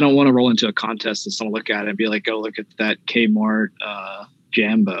I don't want to roll into a contest and someone look at it and be like, oh, look at that Kmart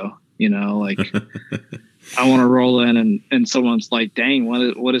Jambo. Like I want to roll in and someone's like, dang,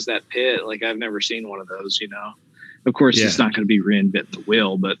 what is that pit? Like, I've never seen one of those, Of course, It's not going to be reinvent the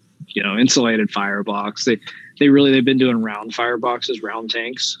wheel, but, insulated firebox. They've been doing round fireboxes, round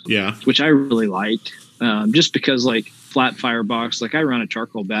tanks. Yeah. Which I really liked just because, like, flat firebox, like I run a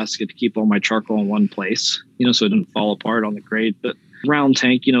charcoal basket to keep all my charcoal in one place, so it doesn't fall apart on the grate. But round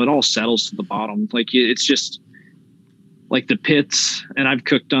tank, it all settles to the bottom. Like it's just like the pits, and I've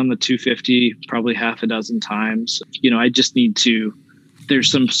cooked on the 250 probably half a dozen times. I just need to, there's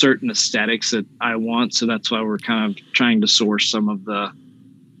some certain aesthetics that I want. So that's why we're kind of trying to source some of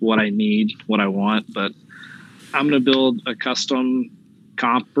what I need, what I want. But I'm going to build a custom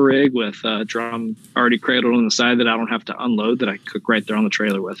comp rig with a drum already cradled on the side that I don't have to unload, that I cook right there on the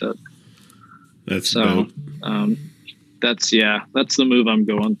trailer with it. That's dope. That's the move I'm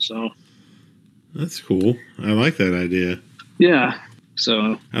going. So that's cool. I like that idea. Yeah.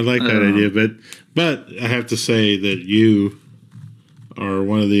 So I like that idea, but I have to say that you are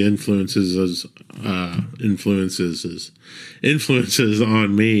one of the influences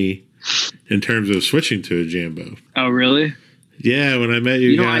on me in terms of switching to a Jambo. Oh, really? Yeah, when I met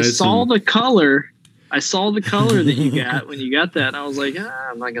you guys. I saw the color that you got when you got that, and I was like,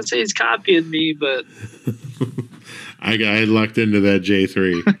 I'm not gonna say he's copying me, but I lucked into that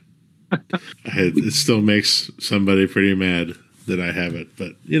J3. It still makes somebody pretty mad that I have it,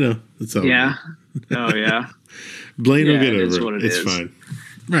 but it's all yeah. Right. Oh yeah. Blaine will get over it. It's fine.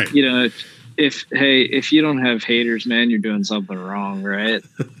 Right. If you don't have haters, man, you're doing something wrong, right?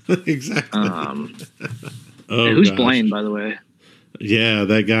 Exactly. Who's Blaine, by the way? Yeah,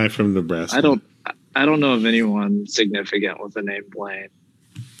 that guy from Nebraska. I don't know of anyone significant with the name Blaine.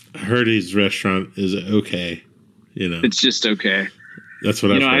 I heard his restaurant is okay. It's just okay. That's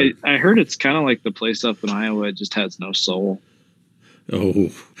what I've heard. I heard it's kind of like the place up in Iowa. It just has no soul.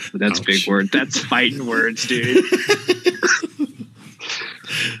 Oh, but that's ouch. Big word. That's fighting words, dude.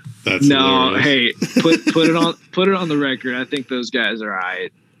 That's no. Hilarious. Hey, put it on the record. I think those guys are all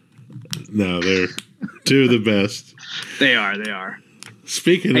right. No, they're two of the best. They are.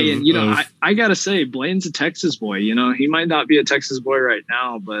 Speaking of, and I gotta say, Blaine's a Texas boy. He might not be a Texas boy right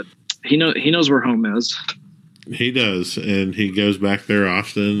now, but he knows where home is. He does, and he goes back there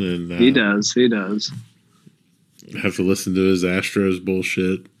often, and He does. have to listen to his Astros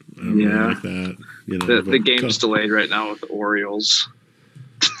bullshit. I don't really like that. You know, The game's delayed right now with the Orioles.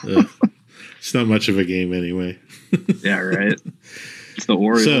 It's not much of a game anyway. Yeah, right. It's the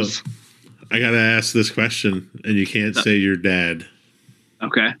Orioles. So, I got to ask this question, and you can't say your dad.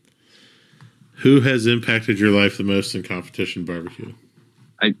 Okay. Who has impacted your life the most in competition barbecue?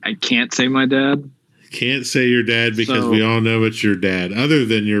 I can't say my dad. Can't say your dad because we all know it's your dad, other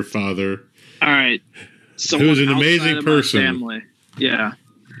than your father. All right. Who's an amazing person. Family. Yeah.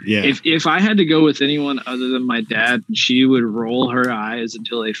 Yeah. If I had to go with anyone other than my dad, she would roll her eyes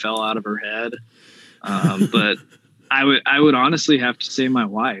until they fell out of her head. But I would honestly have to say my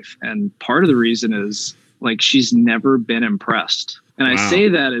wife. And part of the reason is like she's never been impressed. And I say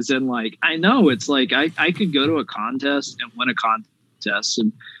that as in like I know it's like I could go to a contest and win a contest.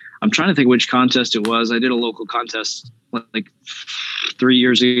 And I'm trying to think which contest it was. I did a local contest like 3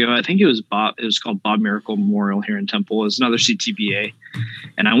 years ago. I think it was called Bob Miracle Memorial here in Temple. It was another CTBA.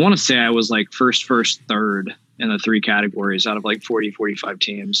 And I want to say I was like first, third in the 3 categories out of like 40, 45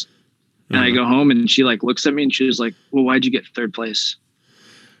 teams. And I go home and she like looks at me and she was like, well, why'd you get 3rd place?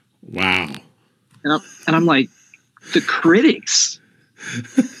 Wow. And I'm like, the critics,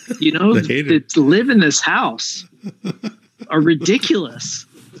 you know, that live in this house are ridiculous.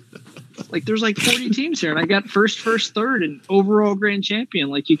 Like there's like 40 teams here and I got first, third and overall grand champion.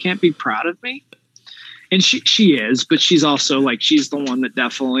 Like you can't be proud of me. And she is, but she's also like, she's the one that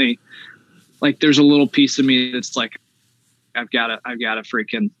definitely like, there's a little piece of me that's like, I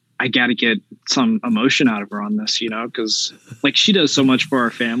gotta get some emotion out of her on this, you know, because like she does so much for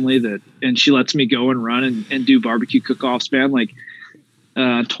our family and she lets me go and run and do barbecue cook-offs, man. Like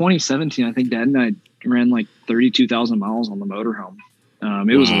 2017, I think Dad and I ran like 32,000 miles on the motorhome.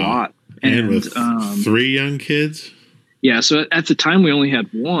 It was a lot. And with 3 young kids? Yeah. So at the time we only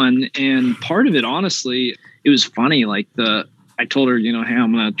had 1. And part of it, honestly, it was funny. Like I told her, you know, hey,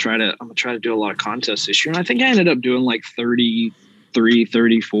 I'm going to try to do a lot of contests this year. And I think I ended up doing like 33,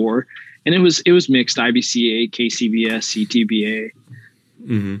 34. And it was mixed IBCA, KCBS, CTBA.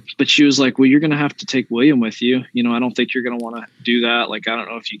 Mm-hmm. But she was like, well, you're going to have to take William with you. You know, I don't think you're going to want to do that. Like, I don't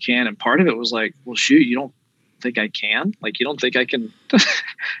know if you can. And part of it was like, well, shoot, you don't think I can? Like, you don't think I can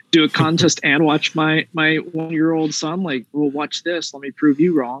do a contest and watch my 1-year-old son? Like, well, watch this. Let me prove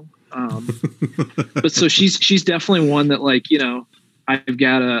you wrong. But so she's definitely one that like, you know, I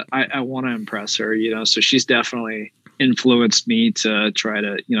want to impress her, you know, so she's definitely influenced me to try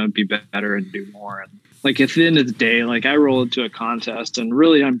to, you know, be better and do more. And like at the end of the day, like I roll into a contest and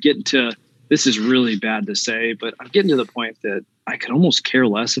really I'm getting to, this is really bad to say, but I'm getting to the point that I could almost care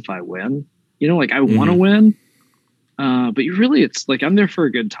less if I win, you know, like I want to win. But you really, it's like, I'm there for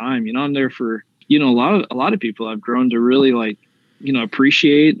a good time, you know, I'm there for, you know, a lot of people I've grown to really like, you know,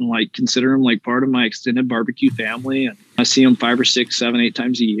 appreciate and like consider them like part of my extended barbecue family. And I see them 5 or 6, 7, 8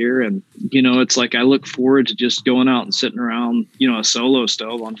 times a year. And, you know, it's like, I look forward to just going out and sitting around, you know, a solo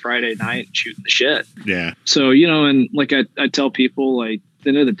stove on Friday night and shooting the shit. Yeah. So, you know, and like, I tell people like at the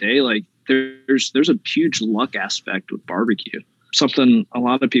end of the day, like there's a huge luck aspect with barbecue, something a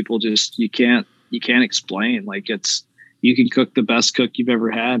lot of people just, you can't explain. Like you can cook the best cook you've ever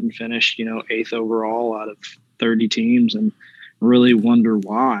had and finish, you know, 8th overall out of 30 teams and really wonder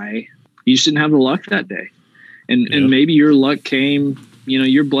why you just didn't have the luck that day. And maybe your luck came, you know,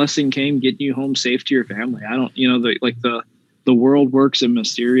 your blessing came getting you home safe to your family. I don't, you know, the world works in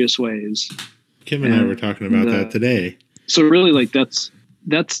mysterious ways. Kim and I were talking about that today. So really like that's,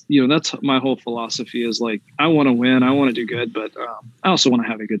 you know, that's my whole philosophy is like, I want to win, I want to do good, but I also want to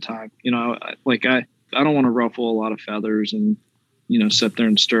have a good time. You know, I don't want to ruffle a lot of feathers and, you know, sit there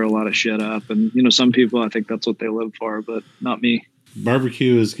and stir a lot of shit up. And, you know, some people, I think that's what they live for, but not me.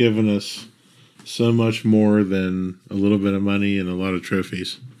 Barbecue has given us so much more than a little bit of money and a lot of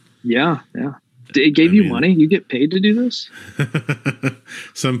trophies. Yeah. Yeah. It gave you money? You get paid to do this?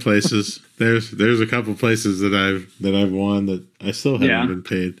 Some places. There's a couple places that I've won that I still haven't been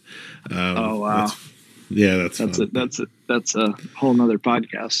paid. Oh, wow. That's a whole nother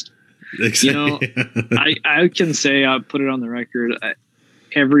podcast. Exactly. You know, I can say, I put it on the record,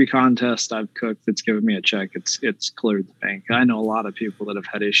 every contest I've cooked that's given me a check, it's cleared the bank. I know a lot of people that have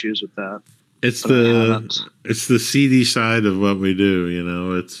had issues with that. It's the seedy side of what we do, you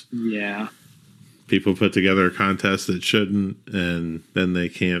know. People put together a contest that shouldn't, and then they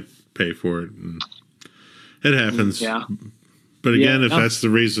can't pay for it. And it happens. Yeah. But again, if that's the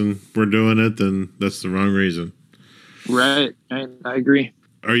reason we're doing it, then that's the wrong reason. Right. I agree.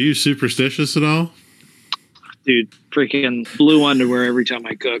 Are you superstitious at all? Dude, freaking blue underwear every time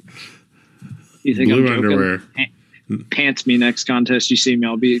I cook. You think blue I'm joking? underwear. Pants me next contest you see me.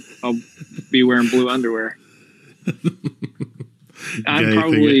 I'll be wearing blue underwear. I'm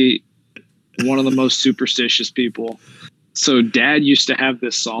probably one of the most superstitious people. So Dad used to have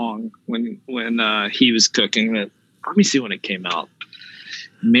this song when he was cooking. That, let me see when it came out.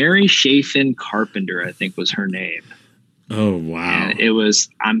 Mary Chafin Carpenter, I think, was her name. Oh wow! And it was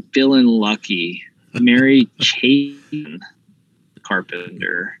 "I'm Feeling Lucky." Mary Chafin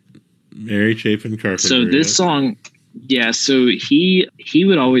Carpenter. Mary Chapin Carpenter. So this song, yeah. So he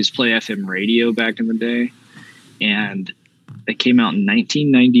would always play FM radio back in the day, and it came out in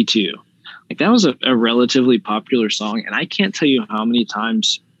 1992. Like that was a relatively popular song, and I can't tell you how many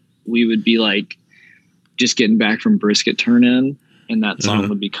times we would be like just getting back from brisket turn in, and that song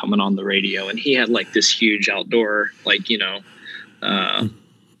would be coming on the radio, and he had like this huge outdoor, like, you know,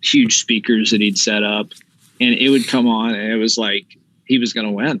 huge speakers that he'd set up, and it would come on, and it was like he was going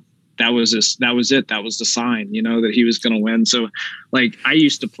to win. That was it. That was the sign, you know, that he was going to win. So like I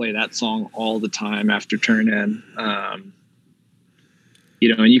used to play that song all the time after turn in.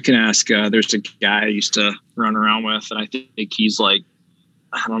 You know, and you can ask, there's a guy I used to run around with, and I think he's like,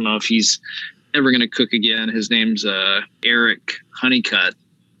 I don't know if he's ever going to cook again. His name's Eric Honeycutt.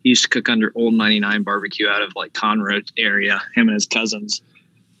 He used to cook under Old 99 Barbecue out of like Conroe area, him and his cousins.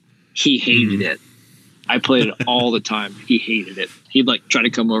 He hated it. I played it all the time. He hated it. He'd like try to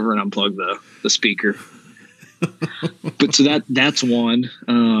come over and unplug the speaker. But so that's one.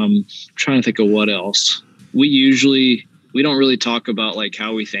 Trying to think of what else. We don't really talk about like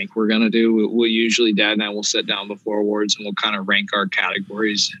how we think we're going to do. We'll usually, Dad and I will sit down before awards and we'll kind of rank our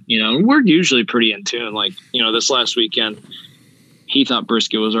categories, you know, and we're usually pretty in tune. Like, you know, this last weekend, he thought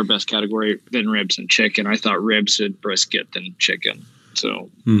brisket was our best category, then ribs and chicken. I thought ribs and brisket then chicken. So,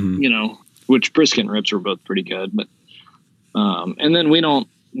 you know, which brisket and ribs were both pretty good, but, and then we don't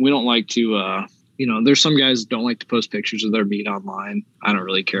like to, you know, there's some guys that don't like to post pictures of their meat online. I don't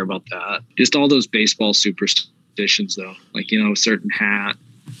really care about that. Just all those baseball superstitions though, like, you know, a certain hat,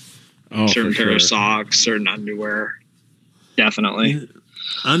 certain pair of socks, certain underwear. Definitely.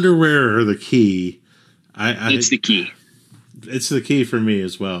 Underwear are the key. It's the key. It's the key for me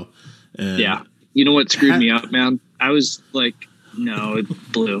as well. And yeah. You know what screwed me up, man? I was like, no, it's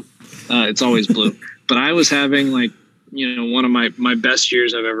blue. It's always blue. But I was having like, you know, one of my best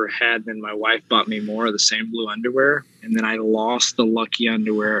years I've ever had. Then my wife bought me more of the same blue underwear. And then I lost the lucky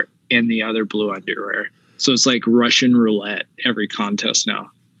underwear and the other blue underwear. So it's like Russian roulette every contest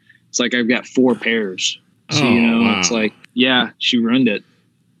now. It's like I've got 4 pairs. So, you know, wow. It's like, yeah, she ruined it.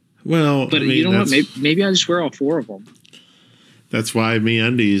 Well, but I mean, you know what? Maybe I just wear all 4 of them. That's why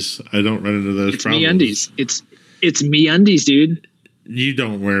MeUndies, I don't run into those problems. MeUndies. It's MeUndies, dude. You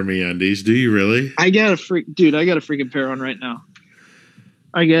don't wear MeUndies, do you really? I got a freaking pair on right now.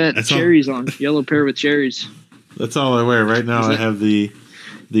 I got cherries on, yellow pair with cherries. That's all I wear right now. I have the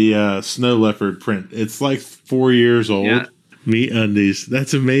snow leopard print. It's like 4 years old. Yeah. MeUndies.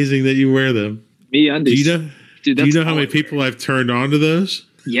 That's amazing that you wear them. MeUndies. Do you know how many people I've turned on to those?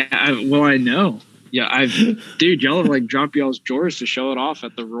 Yeah, I know. Yeah, dude, y'all have like dropped y'all's drawers to show it off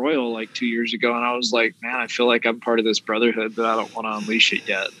at the Royal like 2 years ago, and I was like, man, I feel like I'm part of this brotherhood, but I don't want to unleash it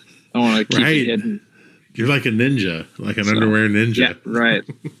yet. I want to keep it hidden. You're like a ninja, like an underwear ninja. Yeah,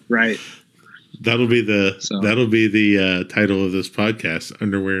 right. That'll be the title of this podcast,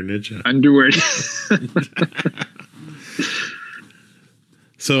 Underwear Ninja. Underwear.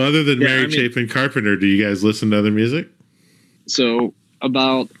 So other than Mary Chapin Carpenter, do you guys listen to other music? So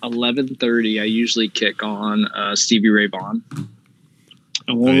about 11:30, I usually kick on Stevie Ray Vaughan.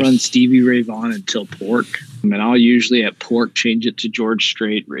 And we'll run Stevie Ray Vaughan until pork. And I'll usually at pork change it to George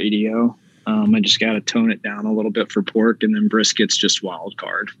Strait radio. I just got to tone it down a little bit for pork, and then brisket's just wild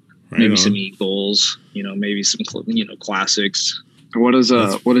card. Maybe some Eagles, you know, maybe some, you know, classics. What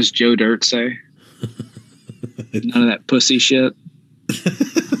does Joe Dirt say? None of that pussy shit.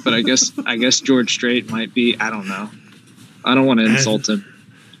 But I guess George Strait might be. I don't know. I don't want to insult him.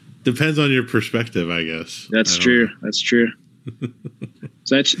 Depends on your perspective, I guess. That's true.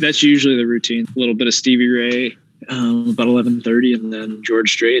 So that's usually the routine. A little bit of Stevie Ray, about 11:30, and then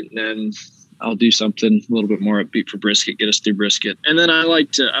George Strait, and then I'll do something a little bit more upbeat for brisket, get us through brisket. And then I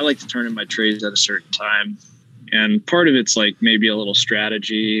like to turn in my trays at a certain time. And part of it's like maybe a little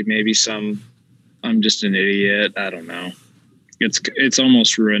strategy, maybe I'm just an idiot. I don't know. It's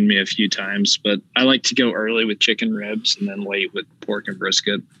almost ruined me a few times, but I like to go early with chicken ribs and then late with pork and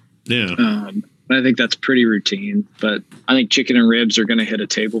brisket. Yeah. I think that's pretty routine, but I think chicken and ribs are going to hit a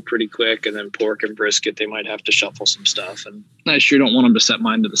table pretty quick, and then pork and brisket, they might have to shuffle some stuff. And I sure don't want them to set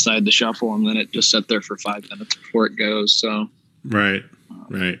mine to the side to shuffle, and then it just sat there for 5 minutes before it goes. So right.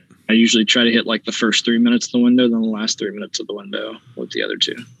 I usually try to hit like the first 3 minutes of the window, then the last 3 minutes of the window with the other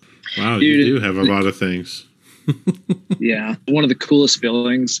two. Wow, dude, you do have a lot of things. Yeah. One of the coolest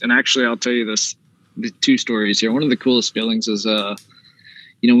feelings, and actually I'll tell you this, the two stories here. One of the coolest feelings is,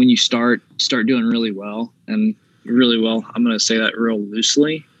 when you start doing really well, and really well, I'm going to say that real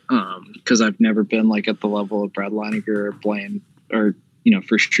loosely, because I've never been like at the level of Brad Leininger or Blaine or,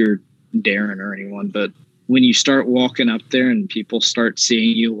 for sure Darren or anyone. But when you start walking up there and people start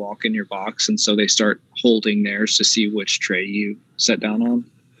seeing you walk in your box, and so they start holding theirs to see which tray you set down on,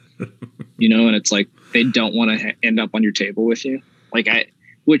 and it's like they don't want to end up on your table with you.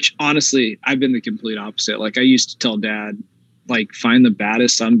 Which honestly, I've been the complete opposite. Like I used to tell Dad, like, find the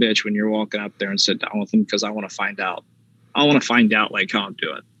baddest sumbitch when you're walking up there and sit down with them, because I want to find out. I want to find out like how I'm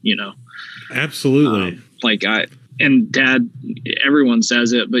doing, Absolutely. And Dad, everyone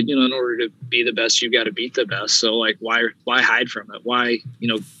says it, but in order to be the best, you've got to beat the best. So like, why hide from it? Why,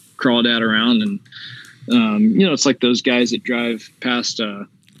 crawl Dad around? And, it's like those guys that drive past a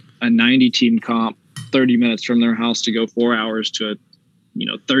 90 team comp 30 minutes from their house to go 4 hours to a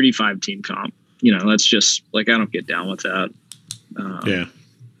 35 team comp. That's just like, I don't get down with that. Yeah,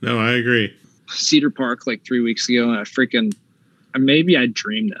 no, I agree. Cedar Park like 3 weeks ago, maybe I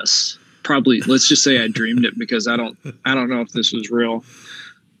dreamed this. Probably, let's just say I dreamed it, because I don't know if this was real.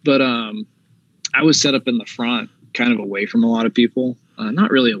 But I was set up in the front, kind of away from a lot of people.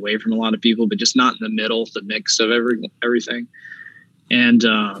 Not really away from a lot of people, but just not in the middle, the mix of everything. And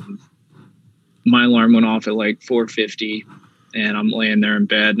my alarm went off at like 4:50, and I'm laying there in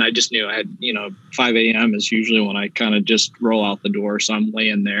bed, and I just knew I had, 5 a.m. is usually when I kind of just roll out the door. So I'm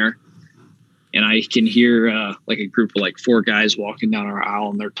laying there, and I can hear like a group of like 4 guys walking down our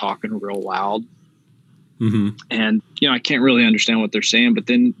aisle, and they're talking real loud. Mm-hmm. And, I can't really understand what they're saying, but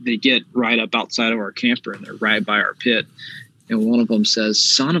then they get right up outside of our camper, and they're right by our pit. And one of them says,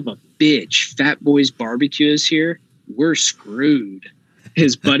 "Son of a bitch, Fat Boys Barbecue is here. We're screwed."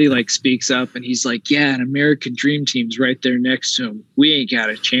 His buddy like speaks up, and he's like, "Yeah, an American Dream Team's right there next to him. We ain't got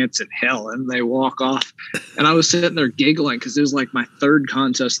a chance in hell." And they walk off, and I was sitting there giggling, because it was like my third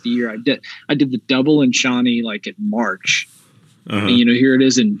contest of the year. I did the double in Shawnee like in March, and here it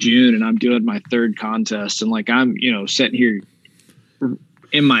is in June, and I'm doing my third contest, and like I'm sitting here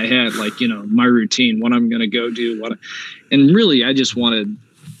in my head, like my routine, what I'm gonna go do, and really I just wanted,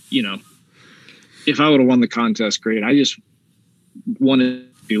 if I would have won the contest, great. I just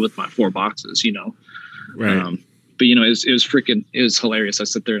wanted to be with my 4 boxes, Right. But it was hilarious. I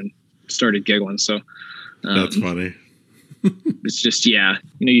sat there and started giggling. So that's funny. It's just,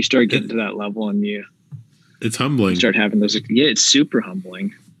 you start getting to that level, and it's humbling. Start having those. Yeah, it's super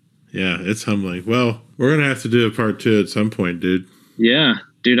humbling. Yeah, it's humbling. Well, we're going to have to do a part 2 at some point, dude. Yeah,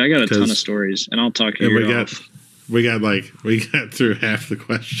 dude, I got a ton of stories, and I'll talk to you. We got through half the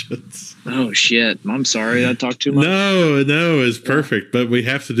questions. Oh shit! I'm sorry, I talked too much. No, it's perfect. But we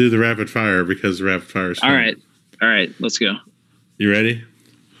have to do the rapid fire, because the rapid fire is fun. All right, let's go. You ready?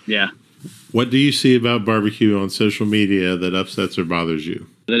 Yeah. What do you see about barbecue on social media that upsets or bothers you?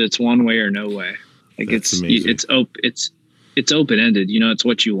 That it's one way or no way. Like That's amazing. It's open ended. It's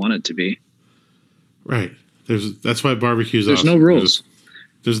what you want it to be. Right. That's why barbecue's There's awesome. no rules.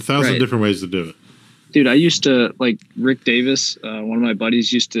 There's 1,000 different ways to do it. Dude, I used to, like, Rick Davis, one of my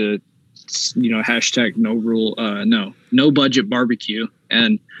buddies used to, hashtag no budget barbecue.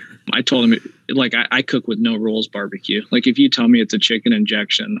 And I told him, like, I cook with no rules barbecue. Like, if you tell me it's a chicken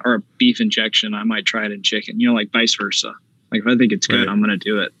injection or a beef injection, I might try it in chicken, like vice versa. Like, if I think it's good, I'm going to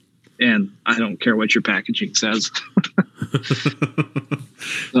do it. And I don't care what your packaging says.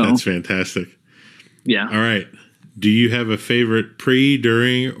 That's fantastic. Yeah. All right. Do you have a favorite pre,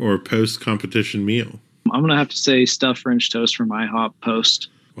 during, or post competition meal? I'm gonna have to say stuffed French toast from IHOP post.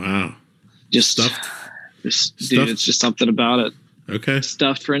 Wow. Just stuffed. Dude, it's just something about it. Okay.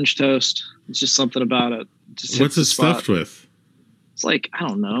 Stuffed French toast. It's just something about it. What's it stuffed with? It's like, I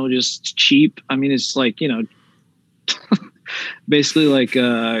don't know, just cheap. I mean, it's like, basically like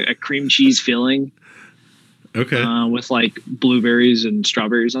a cream cheese filling. Okay. With like blueberries and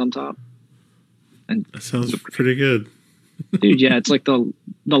strawberries on top. And that sounds pretty good. Dude, yeah, it's like the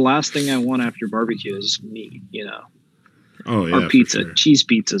last thing I want after barbecue is meat, Oh, yeah. Or pizza. Sure. Cheese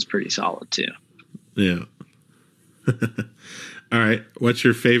pizza is pretty solid, too. Yeah. All right. What's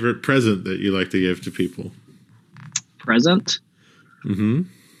your favorite present that you like to give to people? Present?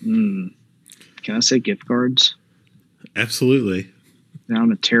 Mm-hmm. Can I say gift cards? Absolutely. No,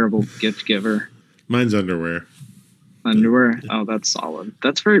 I'm a terrible gift giver. Mine's underwear. Underwear? Oh, that's solid.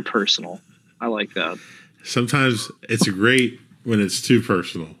 That's very personal. I like that. Sometimes it's great when it's too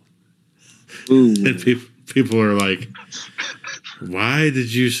personal. Ooh. And people are like, Why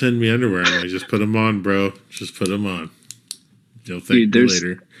did you send me underwear? I'm like, just put them on, bro. Just put them on. You'll thank me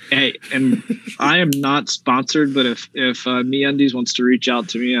later. Hey, and I am not sponsored, but if MeUndies wants to reach out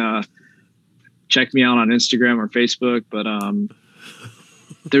to me, check me out on Instagram or Facebook. But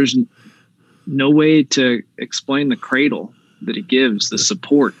there's no way to explain the cradle that it gives, the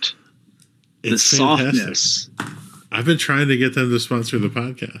support, the softness. I've been trying to get them to sponsor the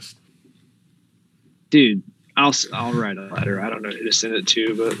podcast. Dude, I'll write a letter. I don't know who to send it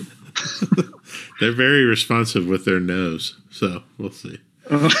to, but they're very responsive with their nose, so we'll see.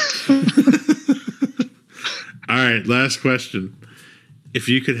 All right, last question. If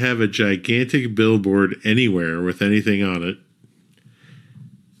you could have a gigantic billboard anywhere with anything on it,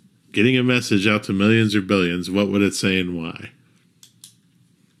 getting a message out to millions or billions, what would it say and why?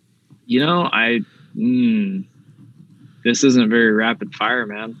 You know, this isn't very rapid fire,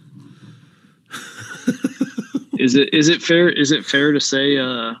 man. Is it fair to say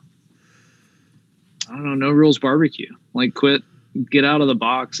I don't know, No Rules Barbecue? Like, get out of the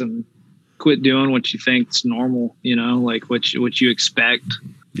box and quit doing what you think's normal, you know, like what you expect.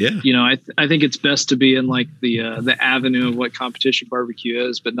 Yeah. You know, I think it's best to be in like the avenue of what competition barbecue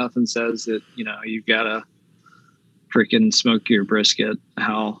is, but nothing says that, you know, you've got to freaking smoke your brisket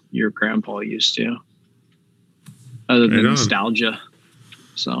how your grandpa used to, other than nostalgia.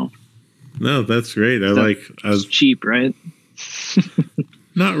 So. No, that's great. It's cheap, right?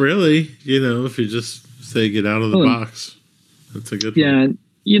 Not really. You know, if you just say get out of the box, that's a good one. Yeah,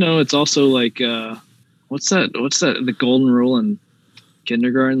 you know, it's also like what's that? The golden rule in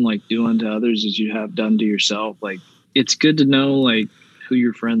kindergarten, like do unto others as you have done to yourself. Like, it's good to know like who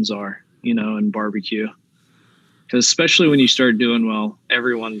your friends are, you know, in barbecue. Because especially when you start doing well,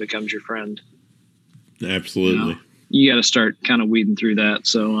 everyone becomes your friend. Absolutely. You got to start kind of weeding through that.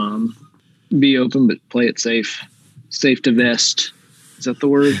 So be open, but play it safe. Safe to vest. Is that the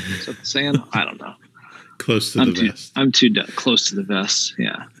word? Is that the saying? I don't know. Close to the vest. I'm too dumb. Close to the vest.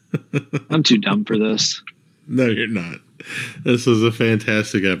 Yeah. I'm too dumb for this. No, you're not. This was a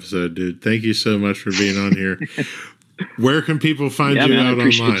fantastic episode, dude. Thank you so much for being on here. Where can people find you out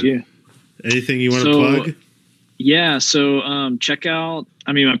online? You. Anything you want to plug? Yeah. So check out,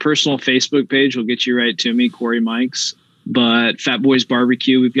 my personal Facebook page will get you right to me, Corey Mikes. But Fat Boys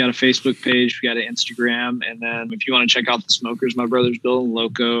Barbecue, we've got a Facebook page, we've got an Instagram, and then if you want to check out the smokers my brother's building,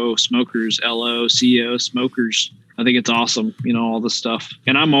 Loco Smokers, LOCO Smokers. I think it's awesome, you know, all the stuff.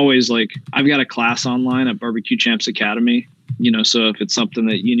 And I'm always like, I've got a class online at Barbecue Champs Academy, you know, so if it's something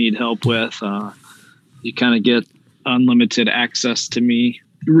that you need help with, you kind of get unlimited access to me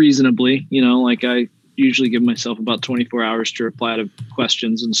reasonably, you know, like I usually give myself about 24 hours to reply to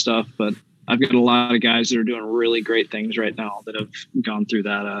questions and stuff, but I've got a lot of guys that are doing really great things right now that have gone through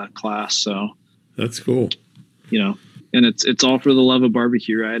that class. So that's cool. You know, and it's all for the love of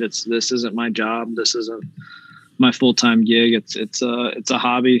barbecue, right? This isn't my job. This isn't my full-time gig. It's a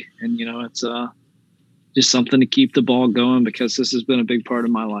hobby, and you know, it's just something to keep the ball going because this has been a big part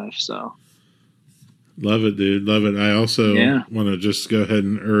of my life. So love it, dude. Love it. I also want to just go ahead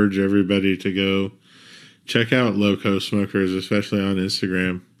and urge everybody to go check out Loco Smokers, especially on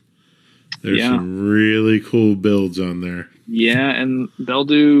Instagram. There's some really cool builds on there. Yeah, and they'll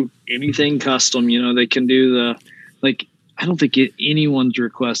do anything custom. You know, they can do I don't think anyone's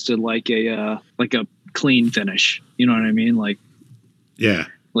requested like a clean finish. You know what I mean? Like, yeah,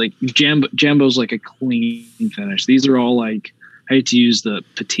 like Jambo's like a clean finish. These are all like, I hate to use the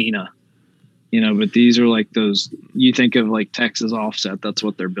patina, you know, but these are like those, you think of like Texas Offset, that's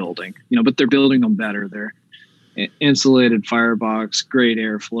what they're building, you know, but they're building them better. They're insulated firebox, great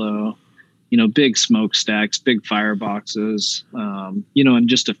airflow, you know, big smokestacks, big fireboxes, you know, and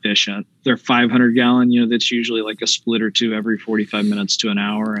just efficient. They're 500 gallon, you know, that's usually like a split or two every 45 minutes to an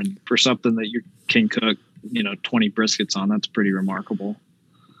hour. And for something that you can cook, you know, 20 briskets on, that's pretty remarkable.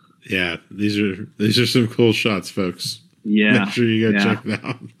 Yeah. These are some cool shots, folks. Yeah. Make sure you go check them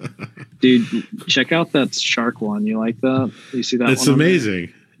out. Dude, check out that shark one. You like that? You see that? It's one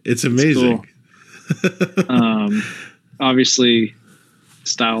amazing. It's amazing. Cool. Obviously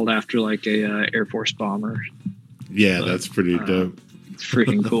styled after like a Air Force bomber. Yeah, but, that's pretty dope. It's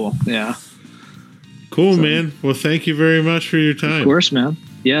freaking cool. Yeah. Cool, man. Well, thank you very much for your time. Of course, man.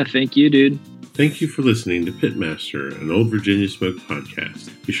 Yeah, thank you, dude. Thank you for listening to Pitmaster, an Old Virginia Smoke podcast.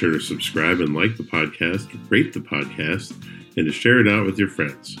 Be sure to subscribe and like the podcast, rate the podcast, and to share it out with your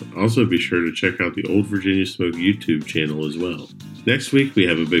friends. Also, be sure to check out the Old Virginia Smoke YouTube channel as well. Next week, we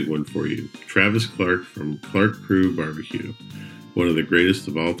have a big one for you. Travis Clark from Clark Crew Barbecue, one of the greatest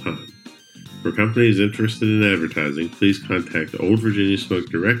of all time. For companies interested in advertising, please contact Old Virginia Smoke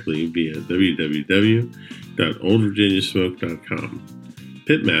directly via www.oldvirginiasmoke.com.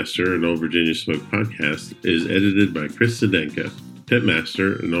 Pitmaster, an Old Virginia Smoke podcast, is edited by Chris Sedenka.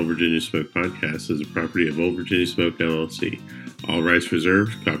 Pitmaster, an Old Virginia Smoke podcast, is a property of Old Virginia Smoke LLC. All rights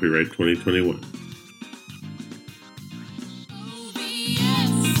reserved. Copyright 2021.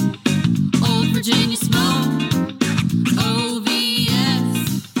 Old Virginia Smoke.